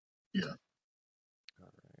 basically. Yeah.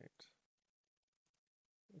 All right.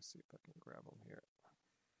 Let's see if I can grab them here.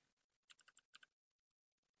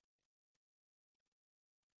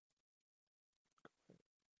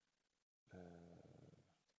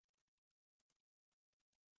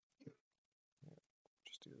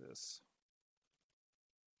 Just do this.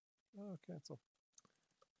 Oh, cancel.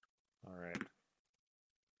 All right.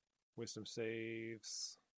 Wisdom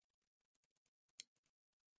saves.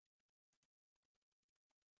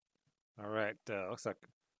 All right. Looks like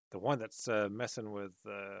the one that's messing with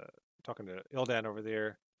talking to Ildan over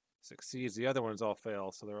there succeeds. The other ones all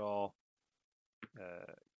fail, so they're all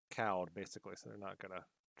cowed, basically. So they're not gonna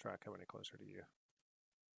try to come any closer to you.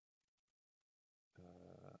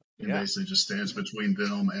 It Yeah. basically just stands between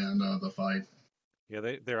them and the fight.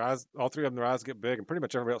 Yeah, their eyes, all 3 of them, their eyes get big, and pretty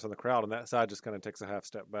much everybody else in the crowd on that side just kind of takes a half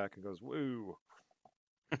step back and goes, "Woo!"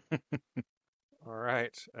 All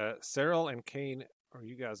right, Cyril and Kane, are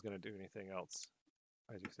you guys going to do anything else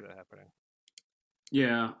as you see that happening?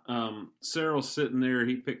 Yeah, Cyril's sitting there.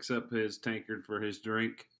 He picks up his tankard for his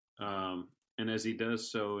drink, and as he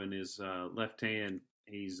does so, in his left hand,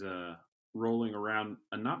 he's rolling around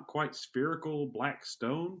a not quite spherical black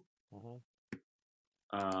stone.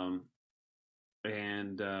 Mm-hmm.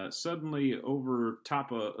 And suddenly, over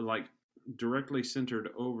top of, like, directly centered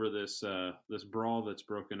over this this brawl that's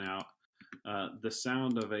broken out, the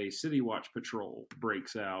sound of a City Watch patrol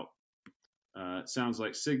breaks out. It sounds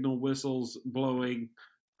like signal whistles blowing,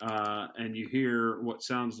 and you hear what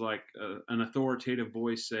sounds like an authoritative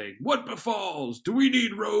voice saying, "What befalls? Do we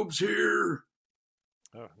need robes here?"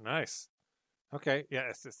 Oh, nice. Okay, yeah.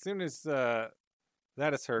 As soon as that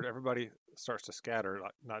is heard, everybody starts to scatter.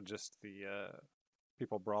 Like, not just the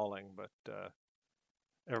people brawling, but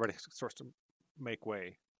everybody starts to make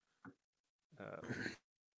way.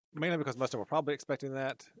 Mainly because most of them were probably expecting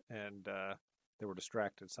that, and they were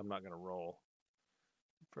distracted. So I'm not going to roll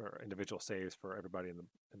for individual saves for everybody in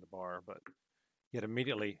the bar, but yet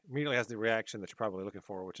immediately has the reaction that you're probably looking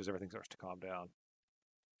for, which is everything starts to calm down.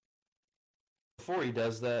 Before he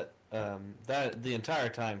does that, that the entire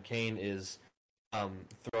time Kane is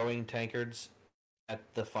throwing tankards at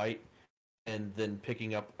the fight, and then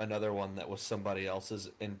picking up another one that was somebody else's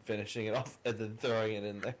and finishing it off, and then throwing it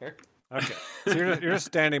in there. Okay, so you're just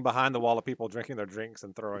standing behind the wall of people drinking their drinks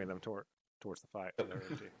and throwing them towards the fight.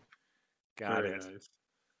 Got Very it. nice.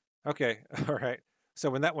 Okay, all right. So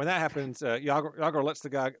when that happens, Yagar lets the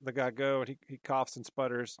guy go, and he coughs and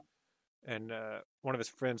sputters, and one of his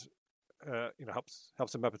friends, helps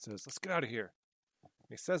him up and says, "Let's get out of here." And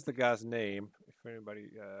he says the guy's name. If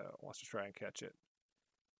anybody wants to try and catch it,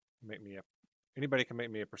 anybody can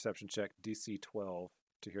make me a perception check, DC 12,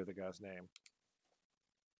 to hear the guy's name.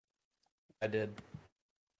 I did.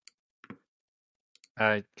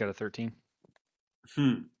 I got a 13.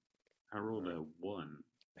 I rolled a 1.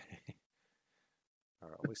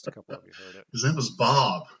 Or at least a couple of you heard it. His name was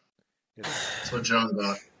Bob. It's, That's what John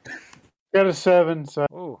got. Got a 7, so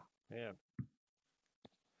oh, man.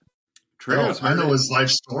 Treos I know heard his life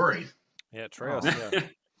story. Yeah, Treos, yeah.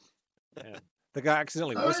 Yeah. The guy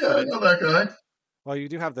accidentally Oh, whispered yeah, I it. know that guy. Well, you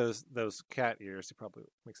do have those cat ears. He probably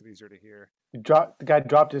makes it easier to hear. the guy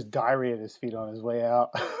dropped his diary at his feet on his way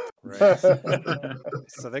out. Right.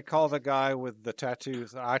 So they call the guy with the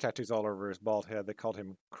tattoos, eye tattoos all over his bald head, they called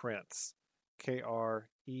him Krentz. Krentz.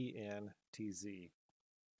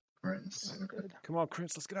 Krentz. I'm Okay. good. Come on,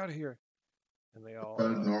 Krentz, let's get out of here. And they all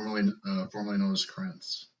Normally, formerly known as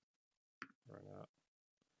Krentz. run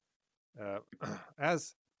out.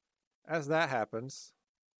 As that happens,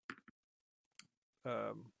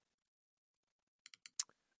 you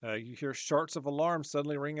hear shouts of alarm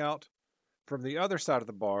suddenly ring out from the other side of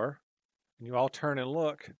the bar, and you all turn and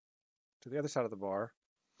look to the other side of the bar,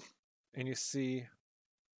 and you see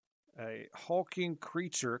a hulking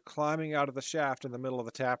creature climbing out of the shaft in the middle of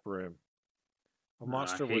the tap room. A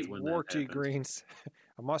monster with warty greens,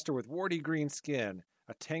 a monster with warty green skin,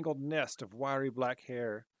 a tangled nest of wiry black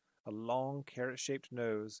hair, a long carrot-shaped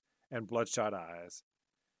nose, and bloodshot eyes.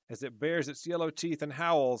 As it bares its yellow teeth and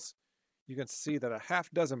howls, you can see that a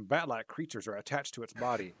half-dozen bat-like creatures are attached to its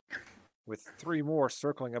body, with 3 more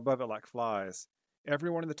circling above it like flies.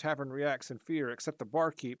 Everyone in the tavern reacts in fear except the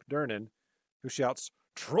barkeep, Dernan, who shouts,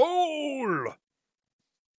 "Troll!"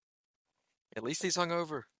 At least he's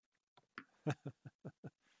hungover.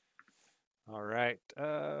 All right.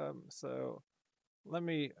 So I'm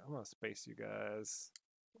going to space you guys.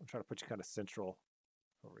 I'm trying to put you kind of central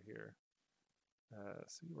over here.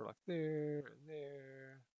 So you were like there and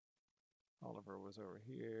there. Oliver was over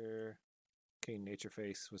here. Kane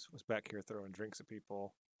Natureface was back here throwing drinks at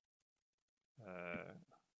people. That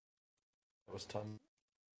was ton.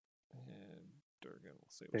 And Durgan, we'll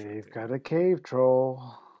see what's right They've there. got a cave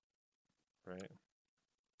troll. Right.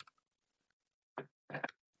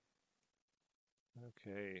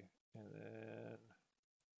 Okay, and then...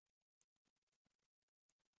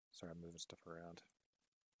 Sorry, I'm moving stuff around.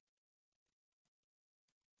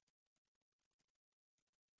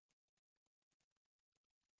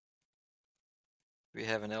 We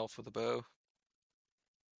have an elf with a bow.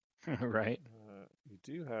 Right. You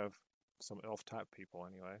do have some elf-type people,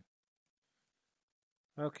 anyway.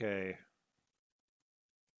 Okay.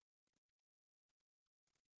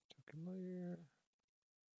 Token layer.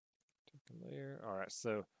 All right,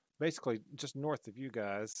 so basically just north of you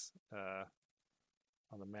guys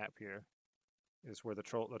on the map here is where the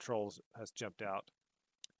trolls has jumped out.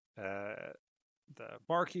 The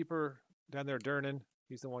barkeeper down there, Dernan,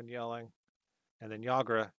 he's the one yelling. And then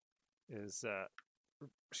Yagra is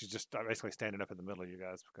she's just basically standing up in the middle of you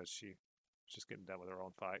guys because she's just getting done with her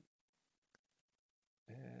own fight.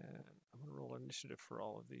 And I'm going to roll initiative for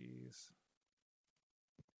all of these.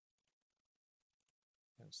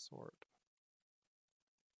 And sort.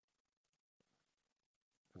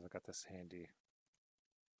 Because I got this handy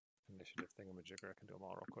initiative thingamajigger. I can do them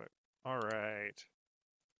all real quick. All right.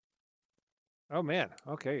 Oh, man.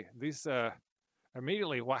 Okay. These,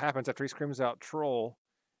 immediately what happens after he screams out troll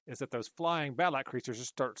is that those flying bat-like creatures just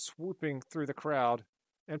start swooping through the crowd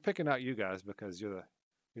and picking out you guys because you're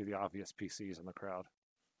the obvious PCs in the crowd.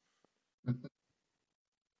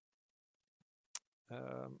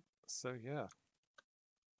 So yeah.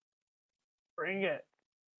 Bring it.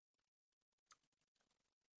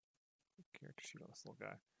 Character sheet on this little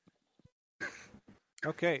guy.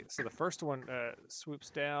 Okay, so the first one swoops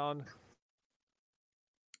down.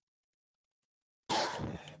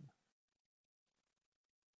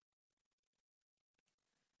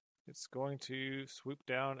 It's going to swoop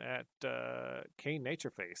down at Kane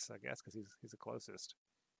Natureface, I guess, because he's the closest.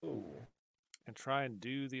 Ooh. And try and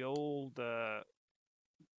do the old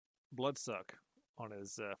blood suck on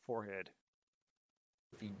his forehead.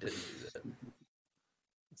 If he didn't do that.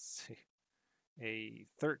 Let's see. A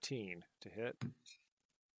 13 to hit.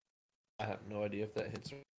 I have no idea if that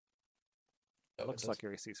hits or It looks like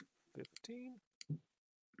your AC's 15.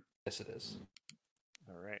 Yes, it is.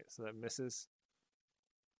 All right, so that misses.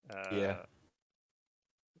 Yeah.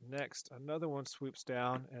 Next, another one swoops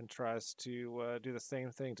down and tries to do the same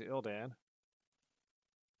thing to Ildan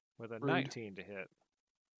with a Rude. 19 to hit.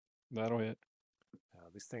 That'll hit.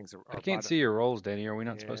 These things are I can't see your rolls, Danny. Are we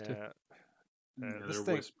not yeah, supposed to? this they're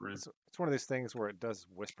thing, whispering. it's one of these things where it does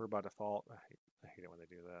whisper by default. I hate it when they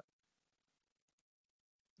do that.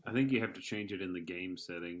 I think you have to change it in the game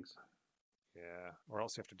settings. Yeah, or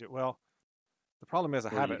else you have to do it. Well, the problem is I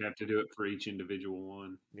Or have you'd it. have to do it for each individual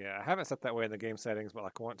one. Yeah, I have it set that way in the game settings, but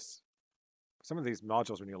like once some of these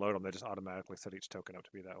modules, when you load them, they just automatically set each token up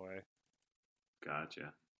to be that way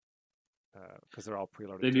Gotcha. because they're all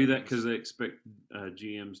preloaded. They do that tokens. because they expect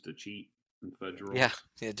GMs to cheat and fudge rolls. Yeah,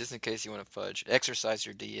 just in case you want to fudge. Exercise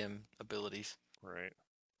your DM abilities. Right.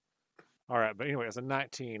 All right, but anyway, it's a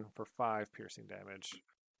 19 for 5 piercing damage.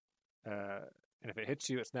 And if it hits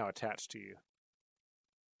you, it's now attached to you.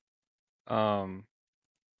 I'm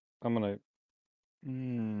gonna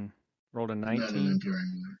roll a Not an 19.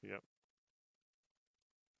 enduring one. Yep.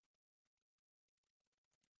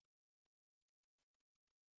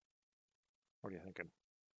 What are you thinking?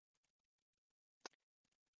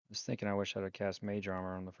 was thinking I wish I'd have cast Mage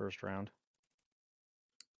Armor on the first round.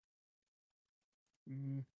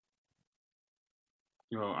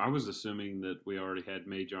 Oh, I was assuming that we already had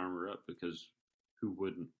Mage Armor up because who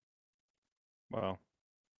wouldn't? Well,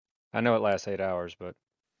 I know it lasts 8 hours, but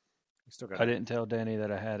You still got. I didn't tell Danny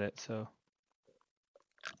that I had it, so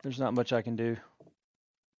there's not much I can do.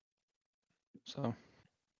 So,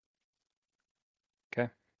 okay.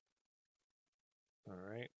 All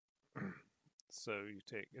right. So you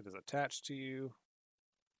take it is attached to you.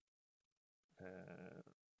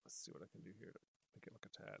 Let's see what I can do here to make it look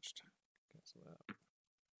attached. Cancel that.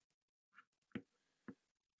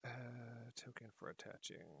 Token for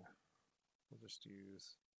attaching. We'll just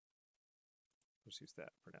use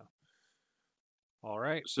that for now. All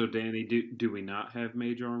right. So, Danny, do we not have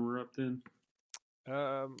Mage Armor up then?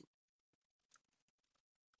 I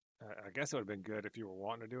guess it would have been good if you were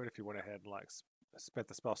wanting to do it. If you went ahead and like spent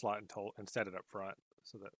the spell slot and set it up front,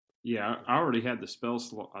 so that. Yeah, I already had the spell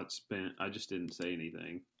slot spent. I just didn't say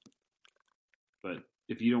anything. But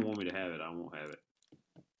if you don't want me to have it, I won't have it.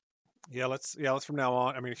 Yeah, let's from now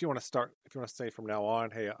on. I mean, if you want to say from now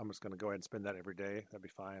on, hey, I'm just going to go ahead and spend that every day, that'd be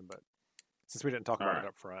fine. But since we didn't talk about it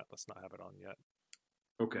up front, let's not have it on yet.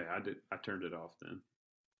 Okay, I turned it off then.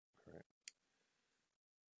 All right.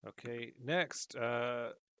 Okay, next,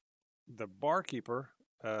 the barkeeper.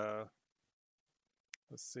 Let's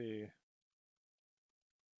see.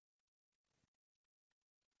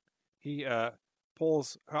 He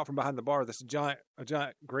pulls out from behind the bar a giant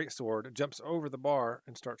greatsword, jumps over the bar,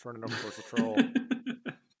 and starts running over towards the troll.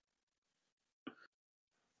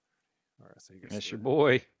 All right, so That's your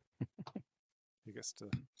boy. He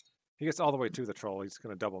gets all the way to the troll. He's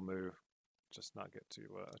going to double move, just not get to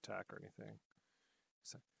attack or anything.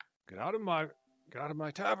 He's like, get out of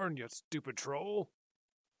my tavern, you stupid troll!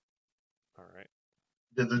 All right.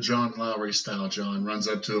 Did the John Lowry style. John runs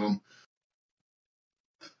up to him.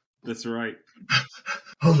 That's right.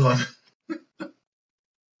 Hold on.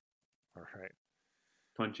 All right.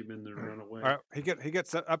 Punch him in the run away. All right. He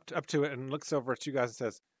gets up to it and looks over at you guys and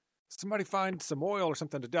says, "Somebody find some oil or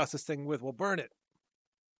something to dust this thing with. We'll burn it."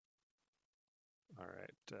 All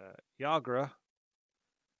right. Yagra.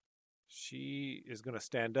 She is going to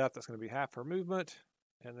stand up. That's going to be half her movement,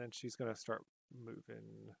 and then she's going to start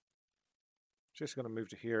moving. She's going to move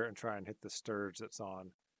to here and try and hit the sturge that's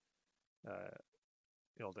on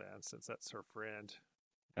Ildan, since that's her friend.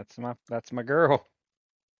 That's my girl.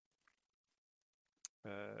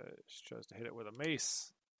 She tries to hit it with a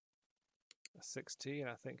mace. A 16.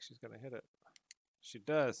 I think she's going to hit it. She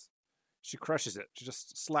does. She crushes it. She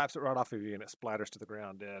just slaps it right off of you, and it splatters to the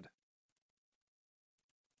ground dead.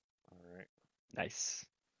 All right. Nice.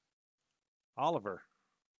 Oliver.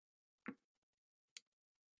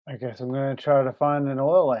 I guess I'm going to try to find an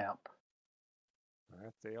oil lamp. All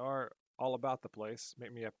right. They are all about the place.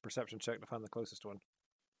 Make me a perception check to find the closest one.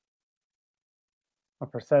 My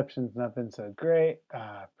perception's not been so great.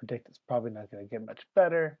 I predict it's probably not going to get much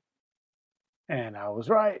better. And I was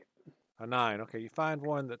right. A 9. Okay, you find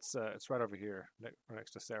one that's it's right over here,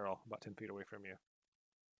 next to Cyril, about 10 feet away from you.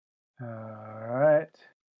 All right.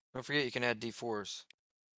 Don't forget you can add D4s.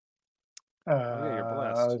 Yeah, you're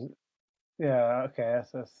blessed. Yeah, okay,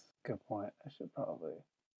 that's a good point. I should probably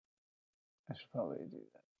do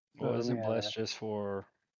that. Well, isn't blessed just for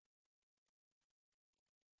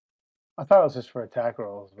I thought it was just for attack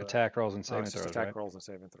rolls. But... attack rolls and saving it's throws, just attack right? rolls and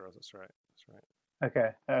saving throws. That's right. Okay.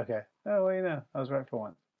 Oh, well, I was right for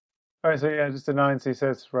once. All right, so yeah, just a 9. So he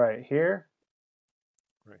says right here.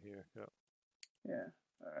 Right here. Yep. Yeah.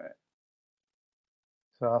 All right.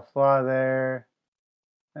 So I'll fly there.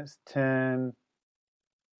 That's 10,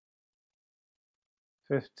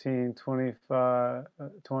 15, 25,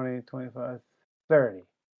 20, 25, 30.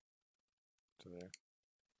 To there.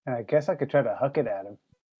 And I guess I could try to huck it at him.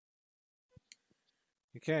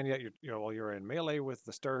 You can, yeah. You're in melee with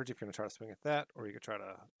the sturge if you're going to try to swing at that, or you could try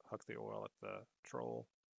to huck the oil at the troll.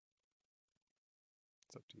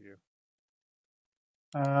 It's up to you.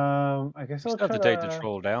 I guess We I'll still have try to take the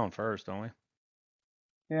troll down first, don't we?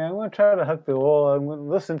 Yeah, I'm going to try to huck the oil. I'm going to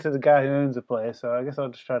listen to the guy who owns the place, so I guess I'll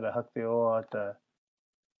just try to huck the oil at the.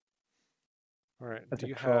 All right. At Do the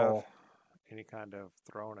you troll. have any kind of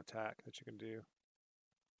throw and attack that you can do?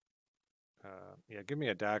 Yeah, give me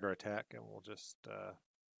a dagger attack, and we'll just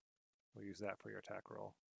we'll use that for your attack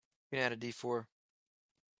roll. You can add a D4.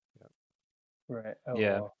 Right. Oh,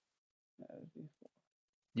 Yeah. well.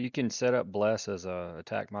 You can set up bless as a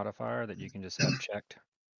attack modifier that you can just have checked.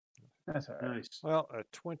 That's all right. Nice. Well, a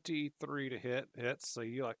 23 to hits, so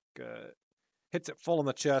you like hits it full in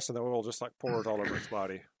the chest, and the oil just like pours all over its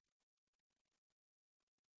body.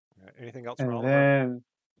 Anything else for And Oliver? then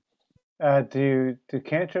Do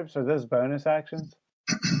cantrips, are those bonus actions?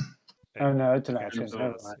 Oh no, it's an action. Cantrips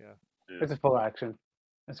Never is, mind. yeah. Yeah. It's a full action.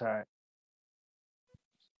 That's all right.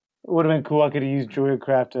 It would have been cool. I could have used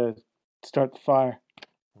Druidcraft to start the fire,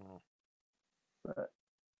 Mm. but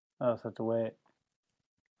I also have to wait.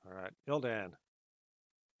 All right, Ildan,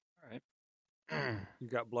 All right. you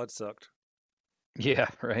got blood sucked. Yeah,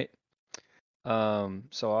 right.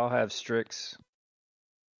 So I'll have Strix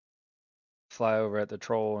fly over at the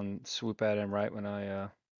troll and swoop at him right when I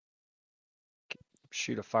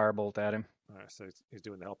shoot a firebolt at him. All right, so he's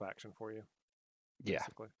doing the help action for you. Yeah.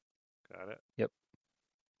 Basically. Got it. Yep.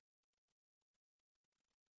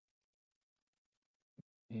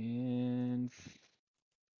 And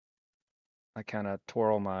I kind of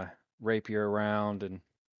twirl my rapier around and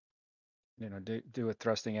do a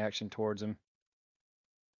thrusting action towards him.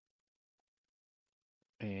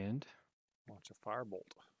 And Launch a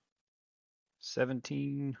firebolt.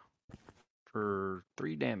 17 for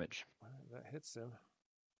 3 damage. All right, that hits him.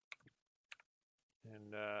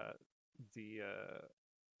 And the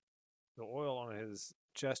oil on his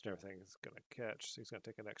chest and everything is going to catch. So he's going to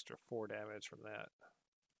take an extra 4 damage from that.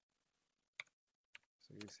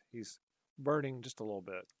 So he's burning just a little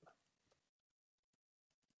bit.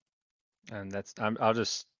 And I'll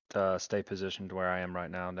just stay positioned where I am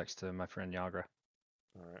right now next to my friend Yagra.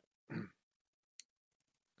 All right.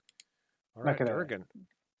 All right, Durgan.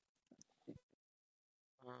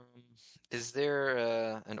 Is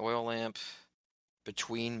there an oil lamp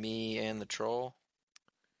between me and the troll?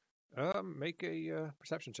 Make a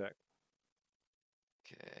perception check.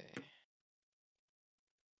 Okay.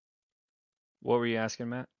 What were you asking,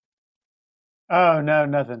 Matt? Oh no,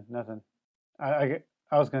 nothing. I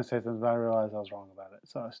was gonna say something, but I realized I was wrong about it,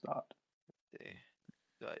 so I stopped. Okay.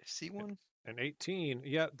 Do I see one? An 18.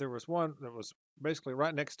 Yeah, there was one that was basically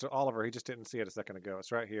right next to Oliver. He just didn't see it a second ago.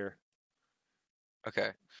 It's right here. Okay.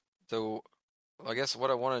 So I guess what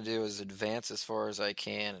I want to do is advance as far as I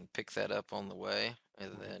can and pick that up on the way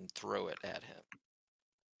and then throw it at him.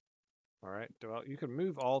 All right. Well, you can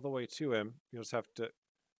move all the way to him. You'll just have to,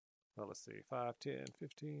 well, let's see, 5, 10,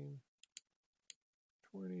 15,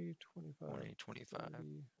 20, 25, 20, 25.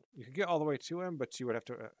 30. You could get all the way to him, but you would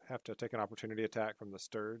have to take an opportunity attack from the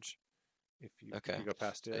Sturge if you go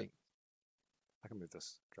past it. I can move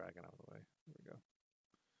this dragon out of the way. There we go.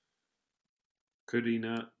 Could he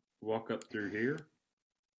not walk up through here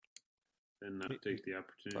and not take the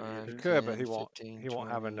opportunity? He could, but he won't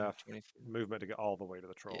have enough movement to get all the way to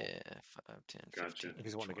the troll. Yeah, 5, 10, 15, Gotcha. If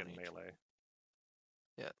he's wanting 20. to get in melee.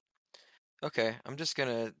 Yeah. Okay, I'm just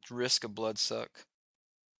gonna risk a blood suck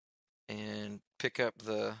and pick up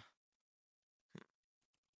the.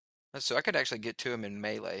 So I could actually get to him in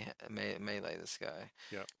melee this guy.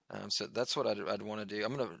 Yeah. So that's what I'd want to do.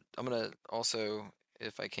 I'm gonna also,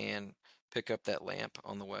 if I can, pick up that lamp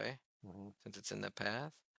on the way since it's in the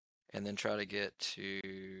path, and then try to get to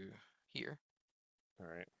here. All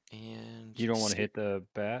right. And you don't want to hit the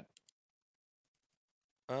bat?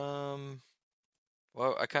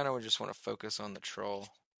 Well, I kind of just want to focus on the troll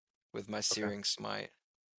with my Searing Smite.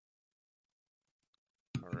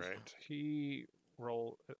 All right. He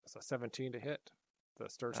roll a 17 to hit. The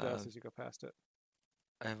Sturge does as you go past it.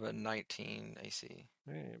 I have a 19 AC.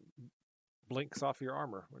 Hey, blinks off your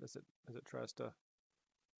armor. What is it? As it tries to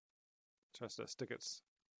stick its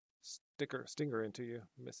stinger into you,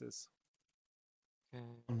 misses. Okay.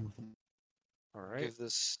 All right. Give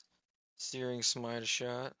this Searing Smite a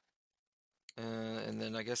shot. And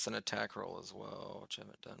then I guess an attack roll as well, which I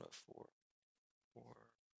haven't done before.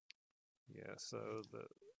 Yeah, so the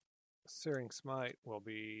Searing Smite will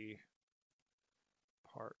be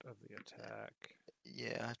part of the attack.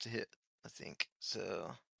 Yeah, I have to hit, I think.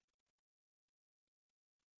 So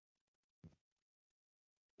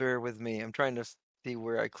bear with me. I'm trying to see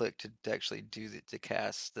where I click to actually do to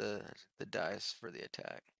cast the dice for the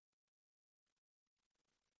attack.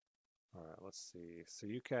 All right, let's see. So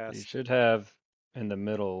you cast. You should have in the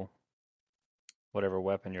middle whatever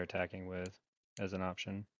weapon you're attacking with as an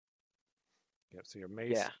option. Yep, so your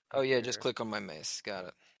mace. Yeah. Oh, yeah, just click on my mace. Got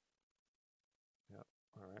it. Yep.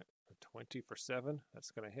 All right. A 20 for 7.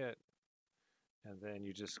 That's going to hit. And then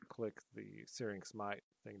you just click the Searing Smite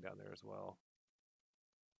thing down there as well.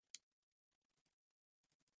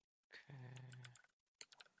 Okay.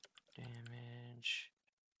 Damage.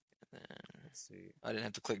 And then Let's see. I didn't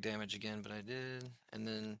have to click damage again, but I did. And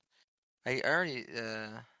then I already.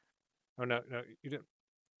 Oh no, you didn't.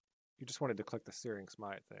 You just wanted to click the Searing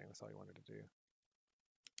Smite thing. That's all you wanted to do.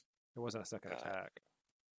 It wasn't a second attack.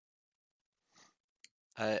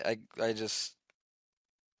 I just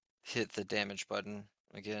hit the damage button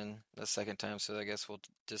again the second time, so I guess we'll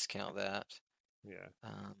discount that. Yeah.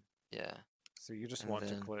 Yeah. So you just And want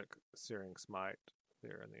to then- click Searing Smite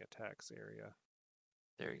there in the attacks area.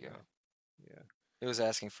 There you go. Yeah. It was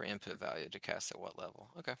asking for input value to cast at what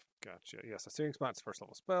level. Okay. Gotcha. Yeah, so Searing Smite's a first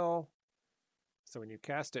level spell. So when you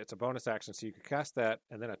cast it, it's a bonus action. So you can cast that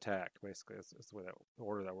and then attack. Basically, that's the way the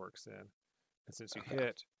order that works in. And since you Okay.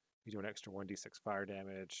 hit, you do an extra 1d6 fire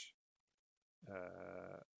damage, and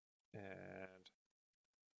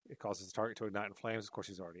it causes the target to ignite in flames. Of course,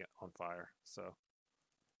 he's already on fire, so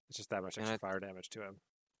it's just that much And extra fire damage to him.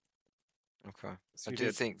 Okay. So I you do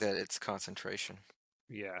did, think that it's concentration.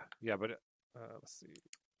 yeah, but let's see.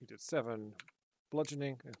 You did 7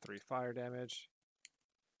 bludgeoning and 3 fire damage.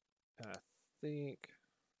 And I think.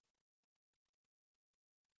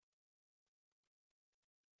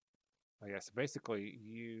 Oh, yeah, so basically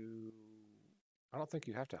I don't think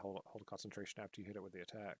you have to hold a concentration after you hit it with the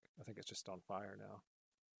attack. I think it's just on fire now.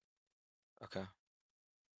 Okay.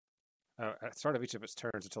 At the start of each of its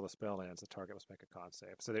turns until the spell ends, the target must make a con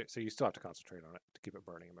save. So you still have to concentrate on it to keep it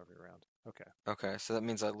burning him every round. Okay. Okay. So that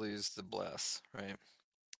means I lose the bless, right?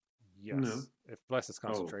 Yes. No. If bless is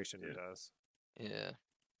concentration, yeah. it does. Yeah.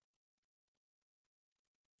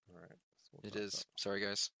 All right. So we'll It drop is. that. Sorry,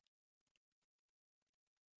 guys.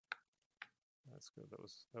 That's good. That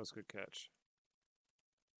was a good catch.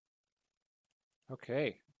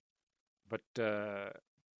 Okay. But yeah,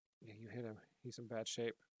 you hit him. He's in bad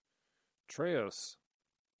shape. Treos.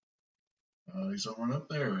 He's over up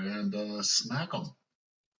there and smack him.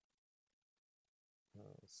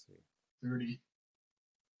 Let's see. 30.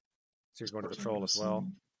 So you're going to the troll as well.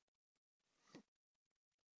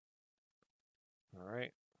 All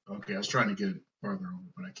right. Okay, I was trying to get it farther over,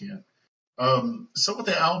 but I can't. So with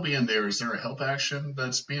the owl being there, is there a help action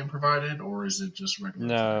that's being provided, or is it just regular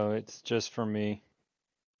attack? No, it's just for me.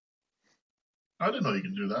 I didn't know you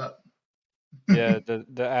can do that. Yeah,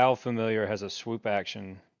 the owl familiar has a swoop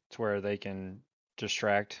action to where they can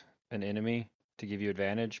distract an enemy to give you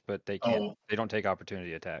advantage, but they can't. Oh. They don't take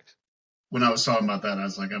opportunity attacks. When I was talking about that, I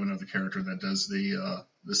was like, I have another character that does the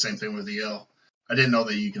same thing with the L. I didn't know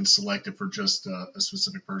that you can select it for just a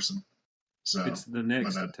specific person. So It's the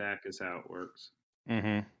next bad. attack is how it works.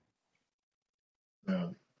 Mm-hmm.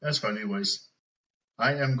 That's fine. Anyways,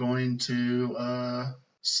 I am going to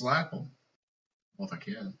slap him. Well, if I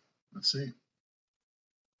can. Let's see.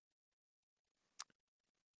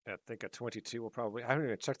 I think a 22 will probably. I haven't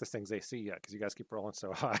even checked this thing's AC yet because you guys keep rolling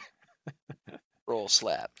so high. Roll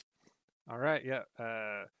slap. All right,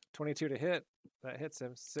 yeah. 22 to hit. That hits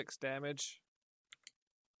him. 6 damage.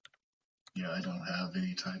 Yeah, I don't have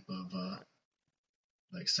any type of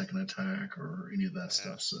like second attack or any of that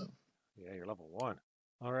stuff. So Yeah, you're level 1.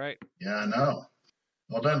 All right. yeah, I know.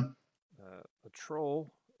 Well done. The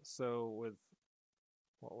troll. So with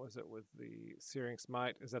what was it with the Searing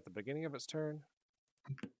Smite? Is that the beginning of its turn?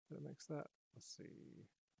 That makes that. Let's see.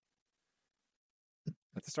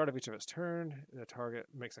 At the start of each of its turn, the target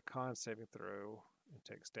makes a con saving throw and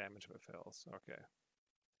takes damage if it fails. Okay.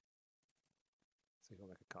 So he'll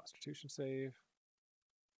make a Constitution save.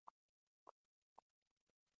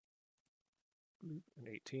 An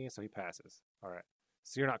 18, so he passes. All right.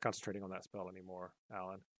 So you're not concentrating on that spell anymore,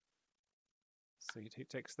 Alan. So he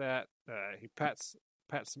takes that. He pats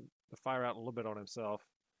the fire out a little bit on himself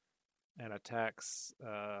and attacks.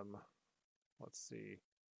 Let's see.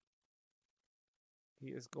 He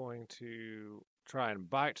is going to try and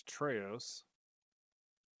bite Treos.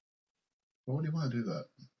 Why would you want to do that?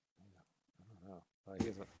 I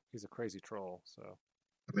don't know. He's a crazy troll. So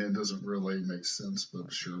I mean, it doesn't really make sense,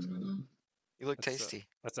 but sure. You look That's tasty.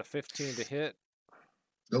 that's a 15 to hit.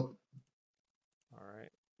 Nope. All right.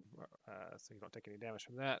 So you don't take any damage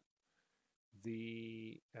from that.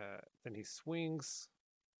 Then he swings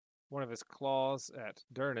one of his claws at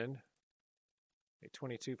Durnan. A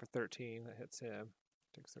 22 for 13 that hits him.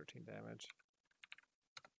 Takes 13 damage.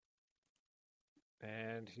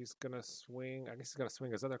 And he's gonna swing. I guess he's gonna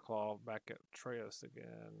swing his other claw back at Treos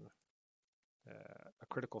again. A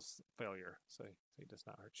critical failure, so he does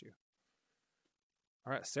not hurt you.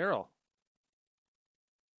 All right, Cyril.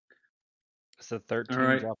 It's a 13 All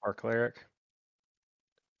right. drop our cleric.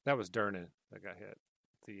 That was Durnan that got hit.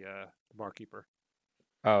 The barkeeper.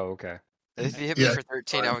 Oh, okay. If you hit me Yeah, for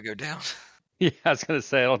 13, I would go down. Yeah, I was gonna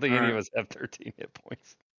say I don't think All any right. of us have 13 hit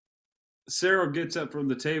points. Cyril gets up from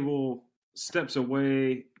the table, steps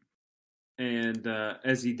away, and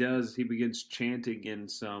as he does, he begins chanting in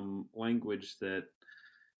some language that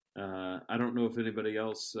I don't know if anybody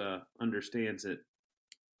else understands it.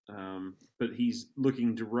 But he's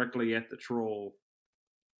looking directly at the troll,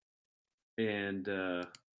 and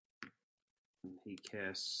And he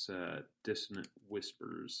casts Dissonant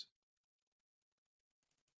Whispers.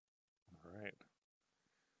 All right.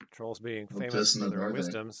 Trolls being How famous for dissonant their are they?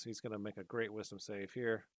 wisdoms, he's going to make a great wisdom save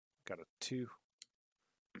here. Got a 2,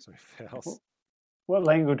 so he fails. What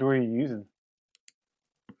language were you using?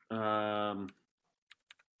 Do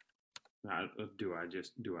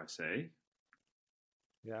I say?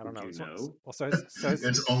 Yeah, I don't know. Would you know? Well, so his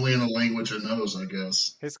It's only in the language it knows, I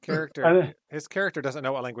guess. his I character know- his character doesn't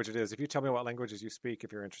know what language it is. If you tell me what languages you speak,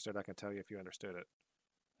 if you're interested, I can tell you if you understood it.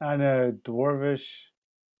 I know Dwarvish,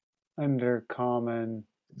 Undercommon,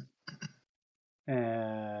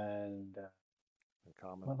 and In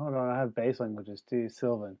common. well, hold on, I have base languages too.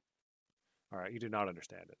 Sylvan. All right, you do not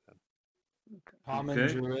understand it then. Common,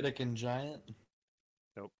 Okay. Druidic, and Giant.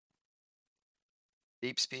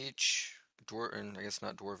 Deep speech, and I guess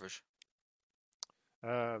not dwarvish.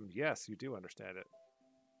 Yes, you do understand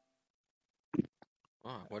it.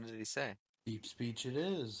 Oh, what did he say? Deep speech it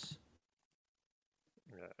is.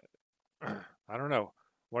 I don't know.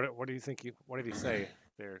 What do you think? What did he say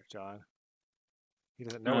there, John? He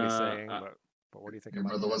doesn't know what he's saying, but what do you think Your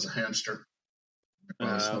about brother that? was a hamster.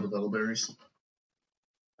 Smell the elderberries.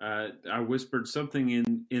 I whispered something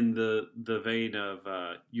in the vein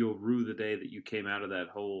of "You'll rue the day that you came out of that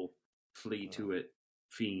hole. Flee to it,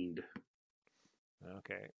 fiend."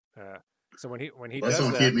 Okay. So when he That's does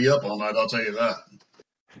gonna that, keep me up all night. I'll tell you that.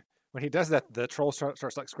 when he does that, the troll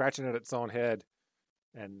starts like scratching at its own head,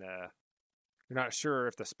 and you're not sure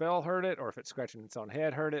if the spell hurt it or if it's scratching its own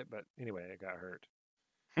head hurt it. But anyway, it got hurt.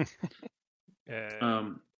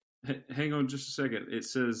 Hang on just a second. It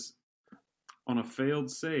says, on a failed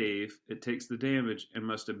save, it takes the damage and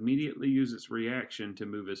must immediately use its reaction to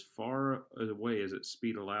move as far away as its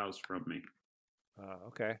speed allows from me.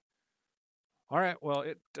 Okay. All right. Well,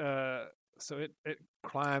 it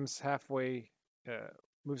climbs halfway,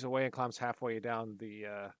 moves away and climbs halfway down the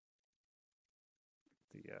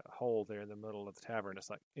hole there in the middle of the tavern.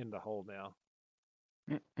 It's like in the hole now.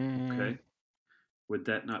 Okay. Would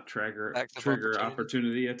that not trigger Act of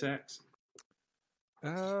opportunity attacks?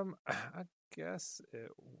 I guess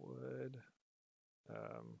it would.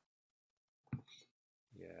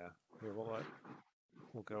 Yeah. Here,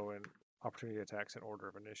 we'll go in opportunity attacks in order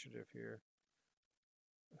of initiative here.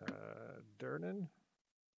 Durnan.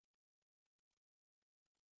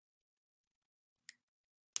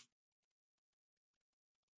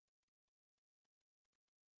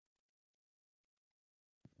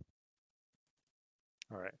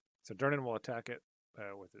 All right. So Durnan will attack it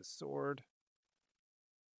with his sword.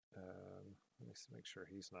 Let me make sure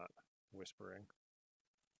he's not whispering.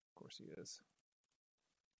 Of course he is.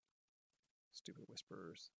 Stupid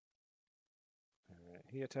whisperers. All right.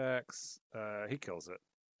 He attacks. He kills it.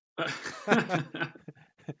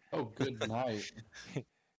 Oh, good night.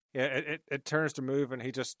 Yeah, it turns to move, and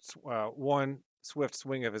he just one swift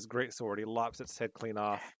swing of his greatsword, he lops its head clean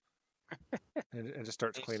off, and just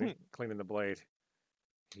starts cleaning the blade.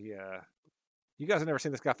 You guys have never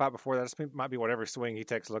seen this guy fight before. That might be what every swing he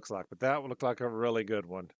takes looks like, but that looked like a really good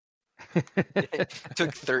one.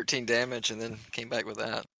 Took 13 damage and then came back with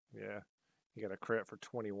that. Yeah, he got a crit for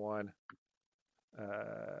 21.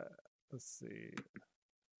 Let's see.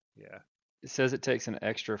 Yeah. It says it takes an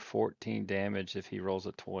extra 14 damage if he rolls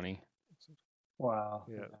a 20. Wow.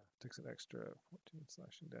 Yeah, takes an extra 14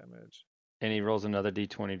 slashing damage. And he rolls another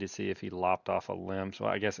d20 to see if he lopped off a limb. So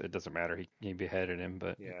I guess it doesn't matter. He beheaded him,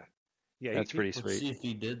 but Yeah, that's pretty Let's see sweet. if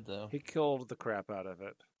he did, though. He killed the crap out of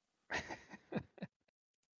it.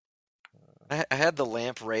 I had the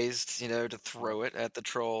lamp raised, to throw it at the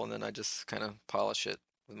troll, and then I just kind of polish it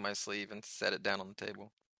with my sleeve and set it down on the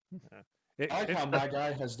table. I like how my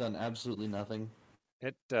guy has done absolutely nothing.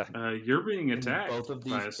 You're being attacked in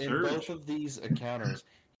by a in surge. both of these encounters.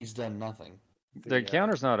 He's done nothing. The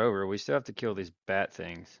encounter's not over. We still have to kill these bat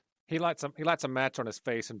things. He lights a match on his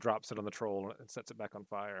face and drops it on the troll and sets it back on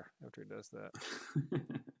fire after he does that.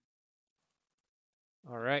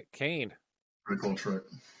 All right, Kane. Pretty cool trick.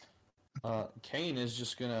 Kane is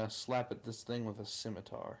just gonna slap at this thing with a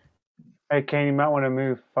scimitar. Hey, Kane, you might want to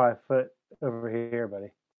move 5 foot over here,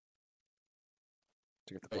 buddy.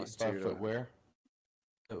 To get the Wait, plus 5 2 foot to where?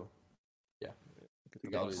 Oh, get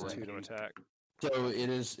the I'll plus do that. 2 to attack. so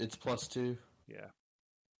it's +2. Yeah.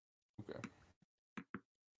 Okay.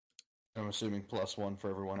 I'm assuming +1 for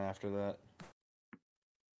everyone after that.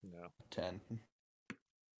 No. 10.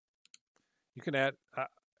 You can add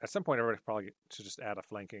at some point. Everybody probably should just add a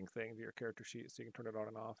flanking thing to your character sheet so you can turn it on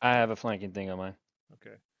and off. I have a flanking thing on mine.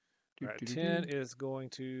 Okay. All right, 10 is going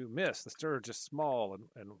to miss. The stirge is small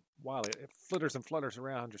and wily. It flitters and flutters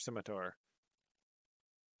around your scimitar.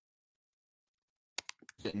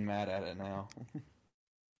 Getting mad at it now.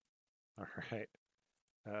 All right.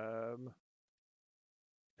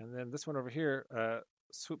 And then this one over here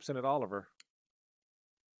swoops in at Oliver.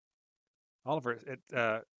 Oliver,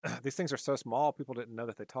 these things are so small, people didn't know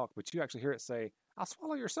that they talk, but you actually hear it say, "I'll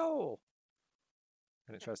swallow your soul,"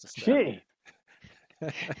 and it tries to stab you.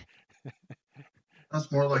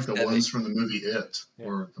 That's more like the Pathetic. ones from the movie It, Yeah.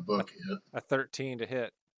 or the book It. A 13 to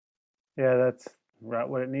hit. Yeah, that's right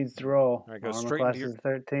what it needs to roll. All right, goes Armor straight class into your is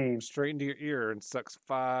 13. straight into your ear and sucks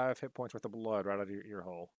 5 hit points worth of blood right out of your ear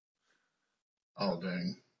hole. Oh,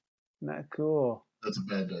 dang. Not cool. That's a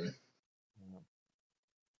bad day.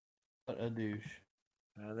 What a douche.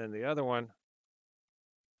 And then the other one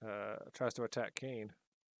tries to attack Kane.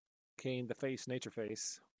 Kane, the face, nature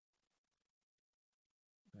face.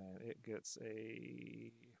 And it gets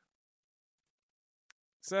a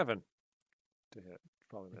 7 to hit.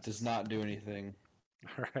 Probably It misses. does not do anything.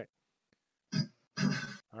 All right.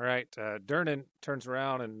 All right. Durnan turns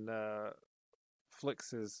around and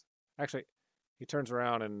flicks his. Actually, he turns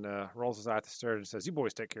around and rolls his eye at the sturgeon and says, "You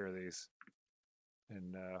boys take care of these."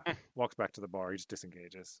 And walks back to the bar. He just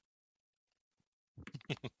disengages.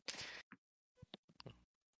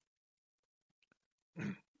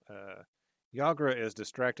 Yagra is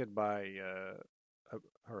distracted by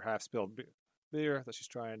her half-spilled beer that she's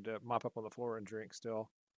trying to mop up on the floor and drink still.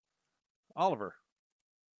 Oliver.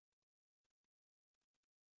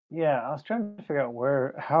 Yeah, I was trying to figure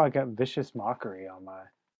out how I got vicious mockery on my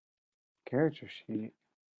character sheet.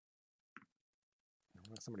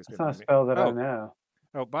 Somebody's That's been not a spell that I Oh. know.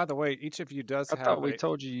 Oh, by the way, each of you does I have thought we a-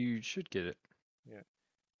 told you should get it.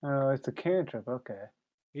 Oh, it's a cantrip. Okay.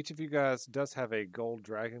 each of you guys does have a gold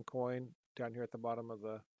dragon coin down here at the bottom of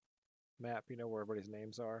the map. You know where everybody's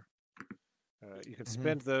names are. You can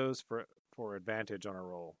spend those for advantage on a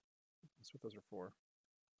roll. That's what those are for.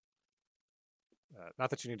 Not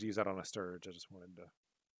that you need to use that on a sturge. I just wanted to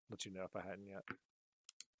let you know if I hadn't yet.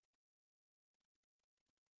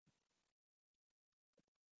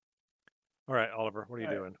 All right, Oliver, what are you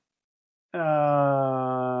doing?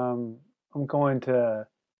 I'm going to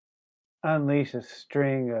unleash a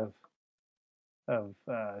string of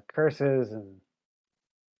curses and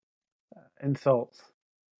insults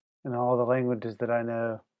in all the languages that I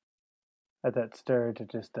know at that stir to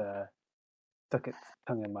just stuck its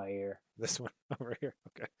tongue in my ear. This one over here.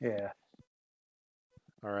 Okay. Yeah,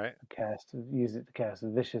 All right. use it to cast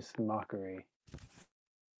vicious mockery.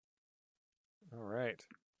 All right.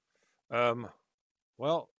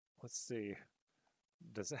 Well, let's see.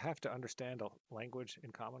 Does it have to understand a language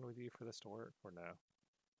in common with you for this to work, or no?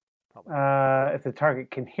 Probably not. If the target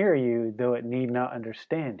can hear you, though it need not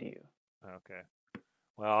understand you. Okay.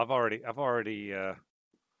 Well, I've already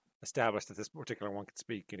established that this particular one can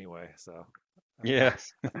speak anyway, so Yeah.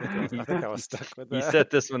 I think I was stuck with that. You set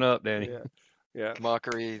this one up, Danny. Yeah. Yeah.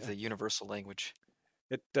 Mockery, the universal language.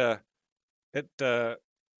 It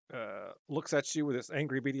looks at you with its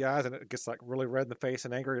angry, beady eyes, and it gets like really red in the face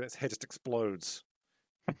and angry, and its head just explodes,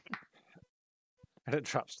 and it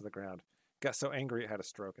drops to the ground. Got so angry it had a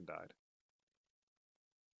stroke and died.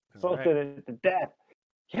 All right. Salted it to death.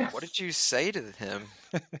 Yes. What did you say to him?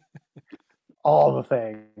 All the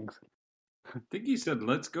things. I think he said,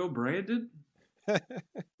 "Let's go, Brandon."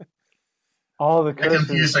 All the It curses.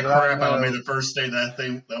 confused the that I crap out of me know. the first day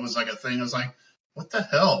that was like a thing. I was like, what the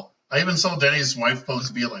hell? I even saw Denny's wife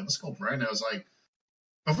post be like, let's go, Brandon. I was like,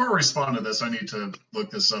 before I respond to this, I need to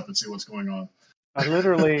look this up and see what's going on. I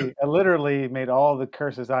literally made all the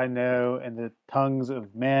curses I know in the tongues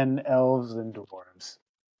of men, elves, and dwarves.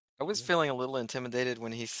 I was feeling a little intimidated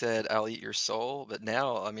when he said, "I'll eat your soul," but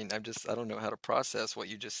now, I mean, I don't know how to process what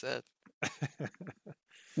you just said.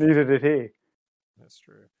 Neither did he. That's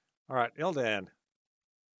true. All right, Ildan.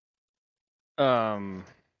 I'm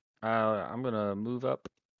gonna move up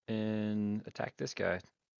and attack this guy.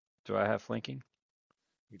 Do I have flanking?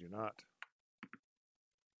 You do not.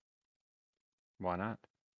 Why not?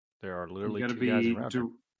 There are You literally got to two guys be around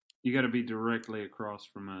him. you got to be directly across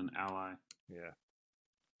from an ally. Yeah.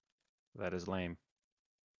 That is lame.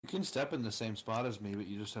 You can step in the same spot as me, but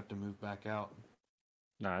you just have to move back out.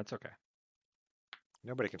 No, it's okay.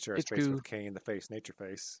 Nobody can share a It's space cool. with Kane, the face, nature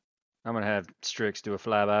face. I'm gonna have Strix do a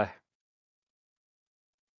flyby.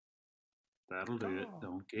 That'll do it, Oh.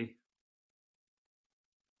 donkey.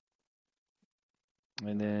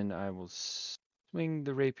 And then I will swing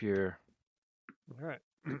the rapier. All right.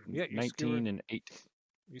 Yeah, you 19 and 8.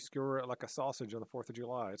 You skewer it like a sausage on the 4th of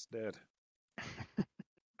July. It's dead.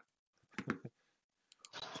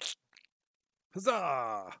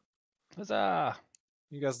 Huzzah! Huzzah!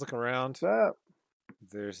 You guys look around. What's up?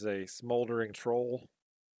 There's a smoldering troll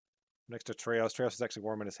next to Treos. Treos is actually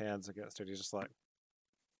warming his hands against it. He's just like,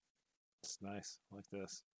 it's nice. I like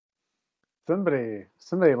this.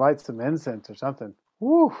 Somebody light some incense or something.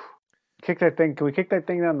 Woo! Kick that thing. Can we kick that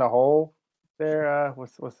thing down the hole? There.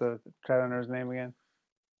 What's the Traveler's name again?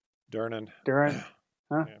 Durnan. Durant.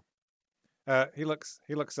 Huh? Yeah. He looks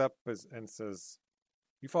up and says,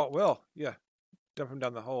 "You fought well. Yeah. Dump him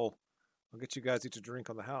down the hole. I'll get you guys each a drink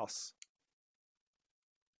on the house."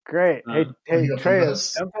 Great. Hey, you got the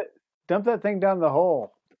Treus, best. dump that thing down the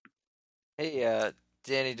hole. Hey,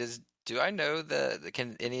 Danny, do I know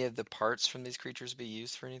can any of the parts from these creatures be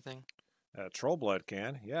used for anything? Troll blood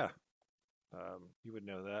can. Yeah. You would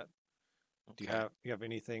know that. Do Okay. you have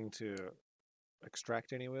anything to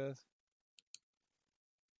extract any with?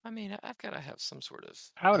 I mean, I've got to have some sort of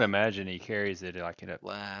I would imagine he carries it like in a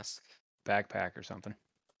flask. backpack or something.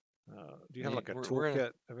 Do you have Yeah, like a we're gonna-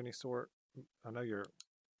 toolkit of any sort? I know you're.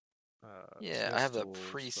 Yeah, I have the a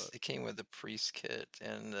priest. It came with a priest kit,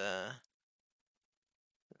 and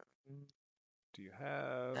Do you I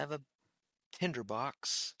have? have a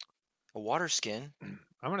tinderbox, a water skin.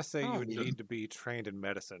 I'm gonna say Oh, you would neat. need to be trained in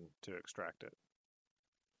medicine to extract it.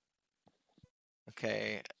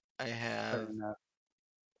 Okay, I have.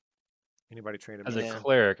 Anybody trained in As medicine? a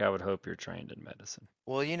cleric, I would hope you're trained in medicine.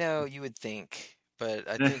 Well, you would think, but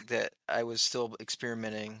I think that I was still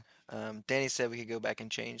experimenting. Danny said we could go back and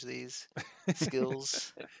change these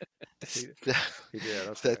skills. He did.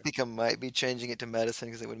 So I Okay. think I might be changing it to medicine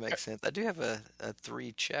because it would make sense. I do have a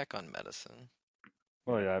 3 check on medicine.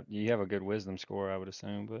 Well, yeah, you have a good wisdom score, I would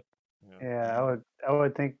assume, but Yeah, I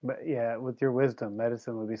would think. But yeah, with your wisdom,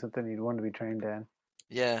 medicine would be something you'd want to be trained in.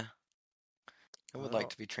 Yeah, I would like Well-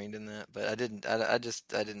 to be trained in that, but I didn't. I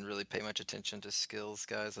didn't really pay much attention to skills,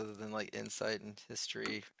 guys, other than like insight and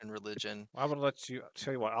history and religion. I would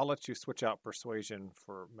tell you what. I'll let you switch out persuasion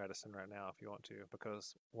for medicine right now if you want to,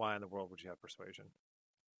 because why in the world would you have persuasion?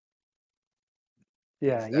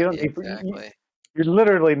 Yeah, you don't. Exactly. You're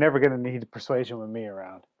literally never going to need persuasion with me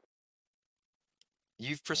around.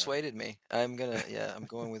 You've persuaded me. I'm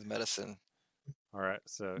going with medicine. All right.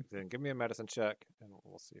 So then give me a medicine check, and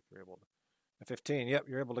we'll see if you're able to. A 15. Yep,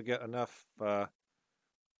 you're able to get enough for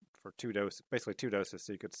 2 doses, basically 2 doses,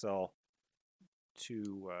 so you could sell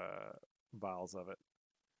 2 vials of it.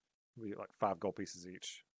 We like 5 gold pieces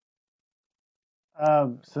each.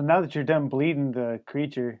 So now that you're done bleeding the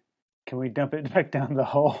creature, can we dump it back down the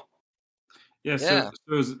hole? Yeah. Yeah.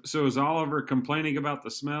 So is Oliver complaining about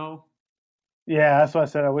the smell? Yeah, that's why I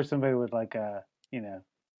said I wish somebody would Yeah.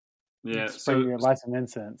 light some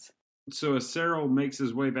incense. So as Cyril makes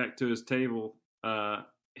his way back to his table,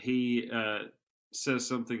 he says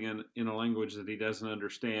something in a language that he doesn't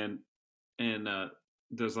understand, and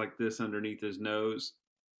does like this underneath his nose,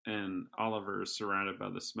 and Oliver is surrounded by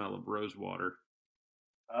the smell of rose water.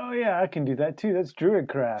 Oh yeah, I can do that too. That's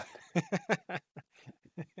druidcraft.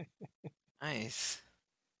 Nice.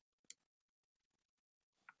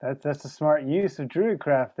 That's a smart use of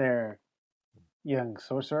druidcraft there, young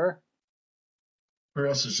sorcerer.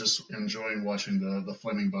 Kratos is just enjoying watching the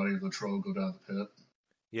flaming body of the troll go down the pit.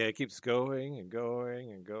 Yeah, it keeps going and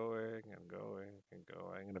going and going and going and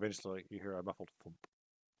going, and eventually you hear a muffled thump.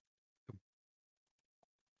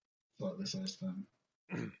 Thought this last time.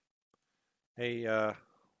 Hey,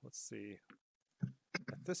 let's see.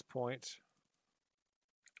 At this point,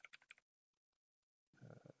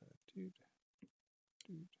 dude.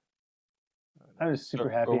 I was super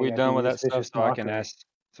happy. Are we I done could with that use stuff vicious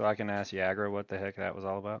so I can ask Yagra what the heck that was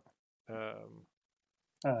all about? Oh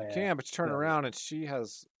You yeah. can, but you turn Yeah. around and she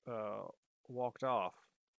has walked off.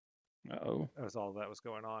 Oh, That was all that was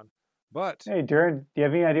going on. But Hey, Durin, do you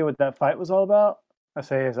have any idea what that fight was all about? I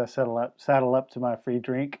say as I saddle up to my free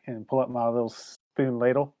drink and pull up my little spoon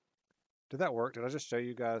ladle. did that work? Did I just show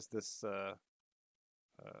you guys this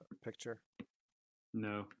picture?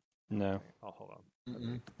 No. no. Okay, oh, hold on. Let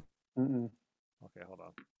me- Mm-mm. Okay, hold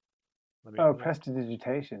on. Let Oh, let me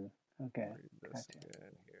prestidigitation. Okay. read this gotcha.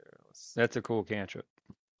 again here. Let's see. That's a cool cantrip.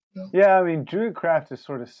 Yeah, I mean, druidcraft is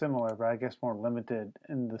sort of similar, but I guess more limited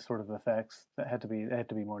in the sort of effects that had to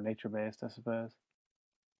be more nature based, I suppose.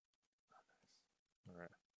 All right.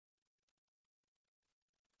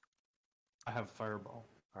 I have fireball.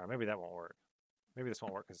 All right, maybe that won't work. Maybe this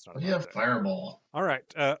won't work because it's not. Oh, a yeah, budget. fireball. All right,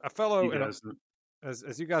 a fellow He in a, doesn't.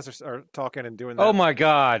 as you guys are talking and doing that. Oh my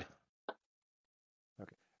God!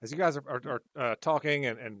 As you guys are talking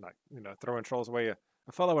and like throwing trolls away, a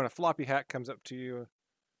fellow in a floppy hat comes up to you,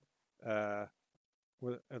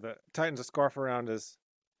 tightens a scarf around his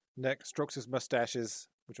neck, strokes his mustaches,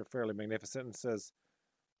 which are fairly magnificent, and says,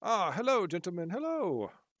 "Ah, hello, gentlemen,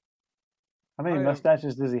 hello." How many I am-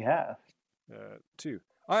 mustaches does he have? 2.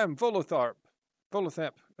 I am Volotharp,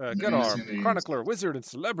 Gedarm, Amazing. chronicler, wizard, and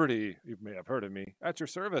celebrity. You may have heard of me. At your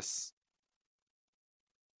service.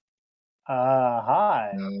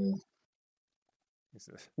 Hi. No. He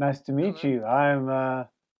says, Nice to meet Hello. you.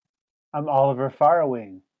 I'm Oliver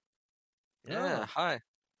Firewing. Yeah, hi.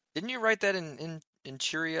 Didn't you write that in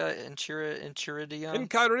Chiridion?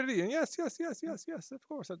 Enchiridion. Yes. Of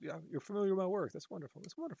course. Yeah, you're familiar with my work. That's wonderful.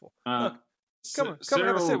 Look, come and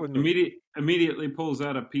have a sit with me. Immediately pulls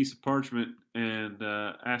out a piece of parchment and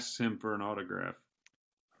asks him for an autograph.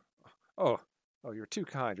 Oh, you're too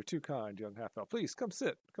kind. You're too kind, young half elf. Please come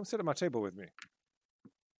sit. Come sit at my table with me.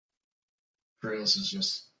 Kratos is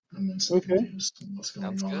just immensely confused on what's going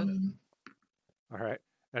Sounds on, good. and All right.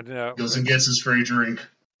 And goes and gets his free drink.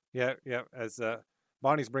 yeah. As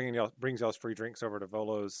Bonnie's brings y'all's free drinks over to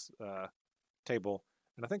Volo's table,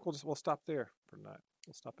 and I think we'll stop there for tonight.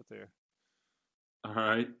 We'll stop it there. All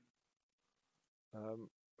right.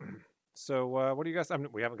 So what do you guys? I mean,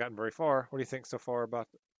 we haven't gotten very far. What do you think so far about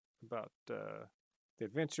the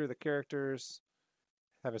adventure, the characters,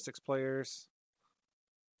 having 6 players?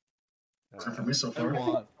 For me so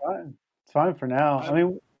far. It's fine for now. I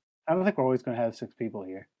mean, I don't think we're always going to have 6 people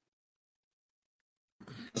here.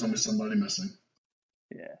 There's only somebody missing.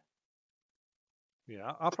 Yeah.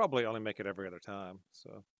 Yeah, I'll probably only make it every other time.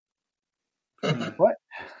 So What?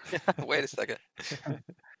 Wait a second.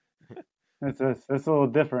 It's a little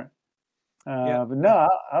different. Yeah. But no,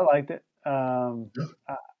 I liked it.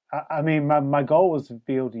 I mean, my goal was to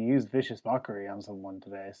be able to use Vicious Mockery on someone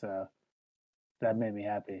today, so that made me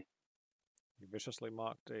happy. you viciously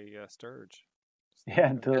mocked a Sturge.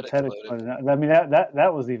 Yeah, until Head its head exploded. exploded. I mean,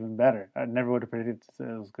 that was even better. I never would have predicted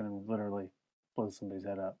it was going to literally blow somebody's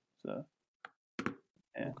head up. So,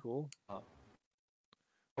 yeah. Cool. I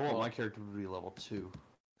want my character to be level 2.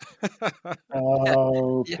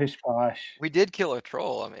 Oh, Yeah. pish posh. We did kill a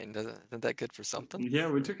troll. I mean, isn't that good for something? Yeah,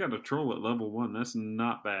 we took out a troll at level 1. That's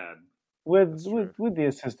not bad. With true. with the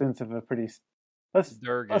assistance of a pretty. Let's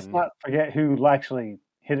Durgan. not forget who actually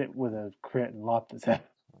hit it with a crit and lopped his head.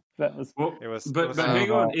 That was Well, It was- but it was,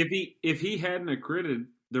 hang uh, on. If he hadn't have critted,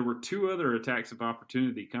 there were 2 other attacks of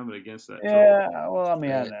opportunity coming against that troll. yeah. Well, I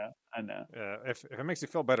mean, Right. I know. if it makes you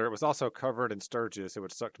feel better, it was also covered in Sturges. It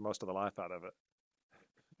would sucked most of the life out of it.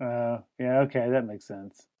 Yeah. Okay, that makes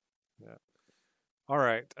sense. All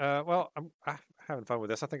right. Well, I'm having fun with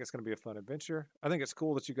this. I think it's going to be a fun adventure. I think it's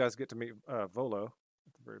cool that you guys get to meet Volo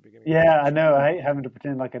at the very beginning. of the Yeah, I adventure. know. I hate having to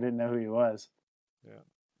pretend like I didn't know who he was. Yeah.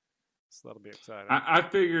 So that'll be exciting. I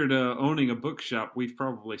figured owning a bookshop, we've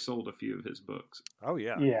probably sold a few of his books. Oh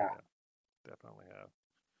yeah. Yeah. Definitely have.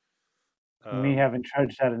 Me having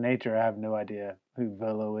trudged out of nature, I have no idea who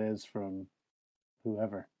Volo is from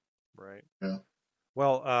whoever. Right. Yeah.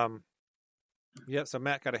 Well, yeah, so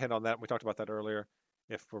Matt got a hint on that. We talked about that earlier.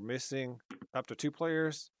 If we're missing up to 2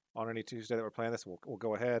 players on any Tuesday that we're playing this, we'll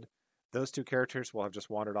go ahead. Those 2 characters will have just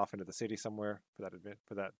wandered off into the city somewhere for that event,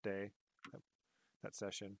 for that day, that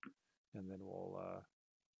session, and then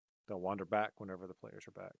they'll wander back whenever the players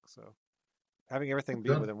are back. So having everything be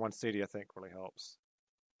Good. within one city, I think, really helps.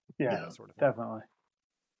 Yeah, Yeah. That sort of thing. definitely.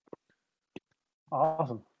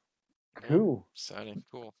 Awesome. Cool. Exciting.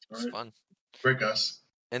 Cool. It's Alright. fun. Great, guys.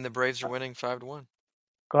 And the Braves are winning 5-1.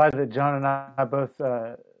 Glad that John and I both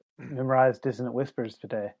memorized Dissonant Whispers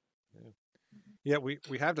today. Yeah, we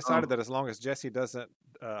have decided that as long as Jesse doesn't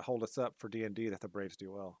hold us up for D&D, that the Braves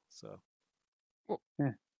do well. So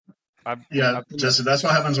Yeah, Jesse, that's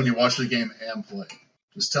what happens when you watch the game and play.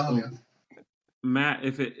 Just telling you. Matt,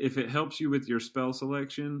 if it helps you with your spell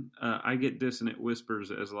selection, I get Dissonant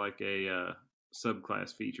Whispers as like a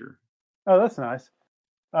subclass feature. Oh, that's nice.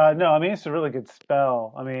 No, I mean, it's a really good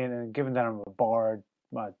spell. I mean, and given that I'm a bard,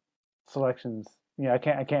 my selections, I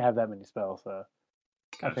can't have that many spells. So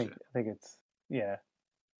Gotcha. I think it's yeah.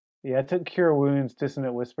 I took Cure Wounds,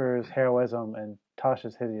 Dissonant Whispers, Heroism, and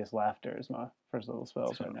Tasha's Hideous Laughter as my first level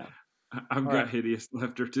spells right now. I've got right. Hideous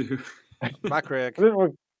Laughter too. bye, Craig.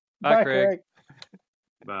 Bye, Craig.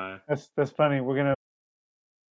 Bye. That's funny. We're gonna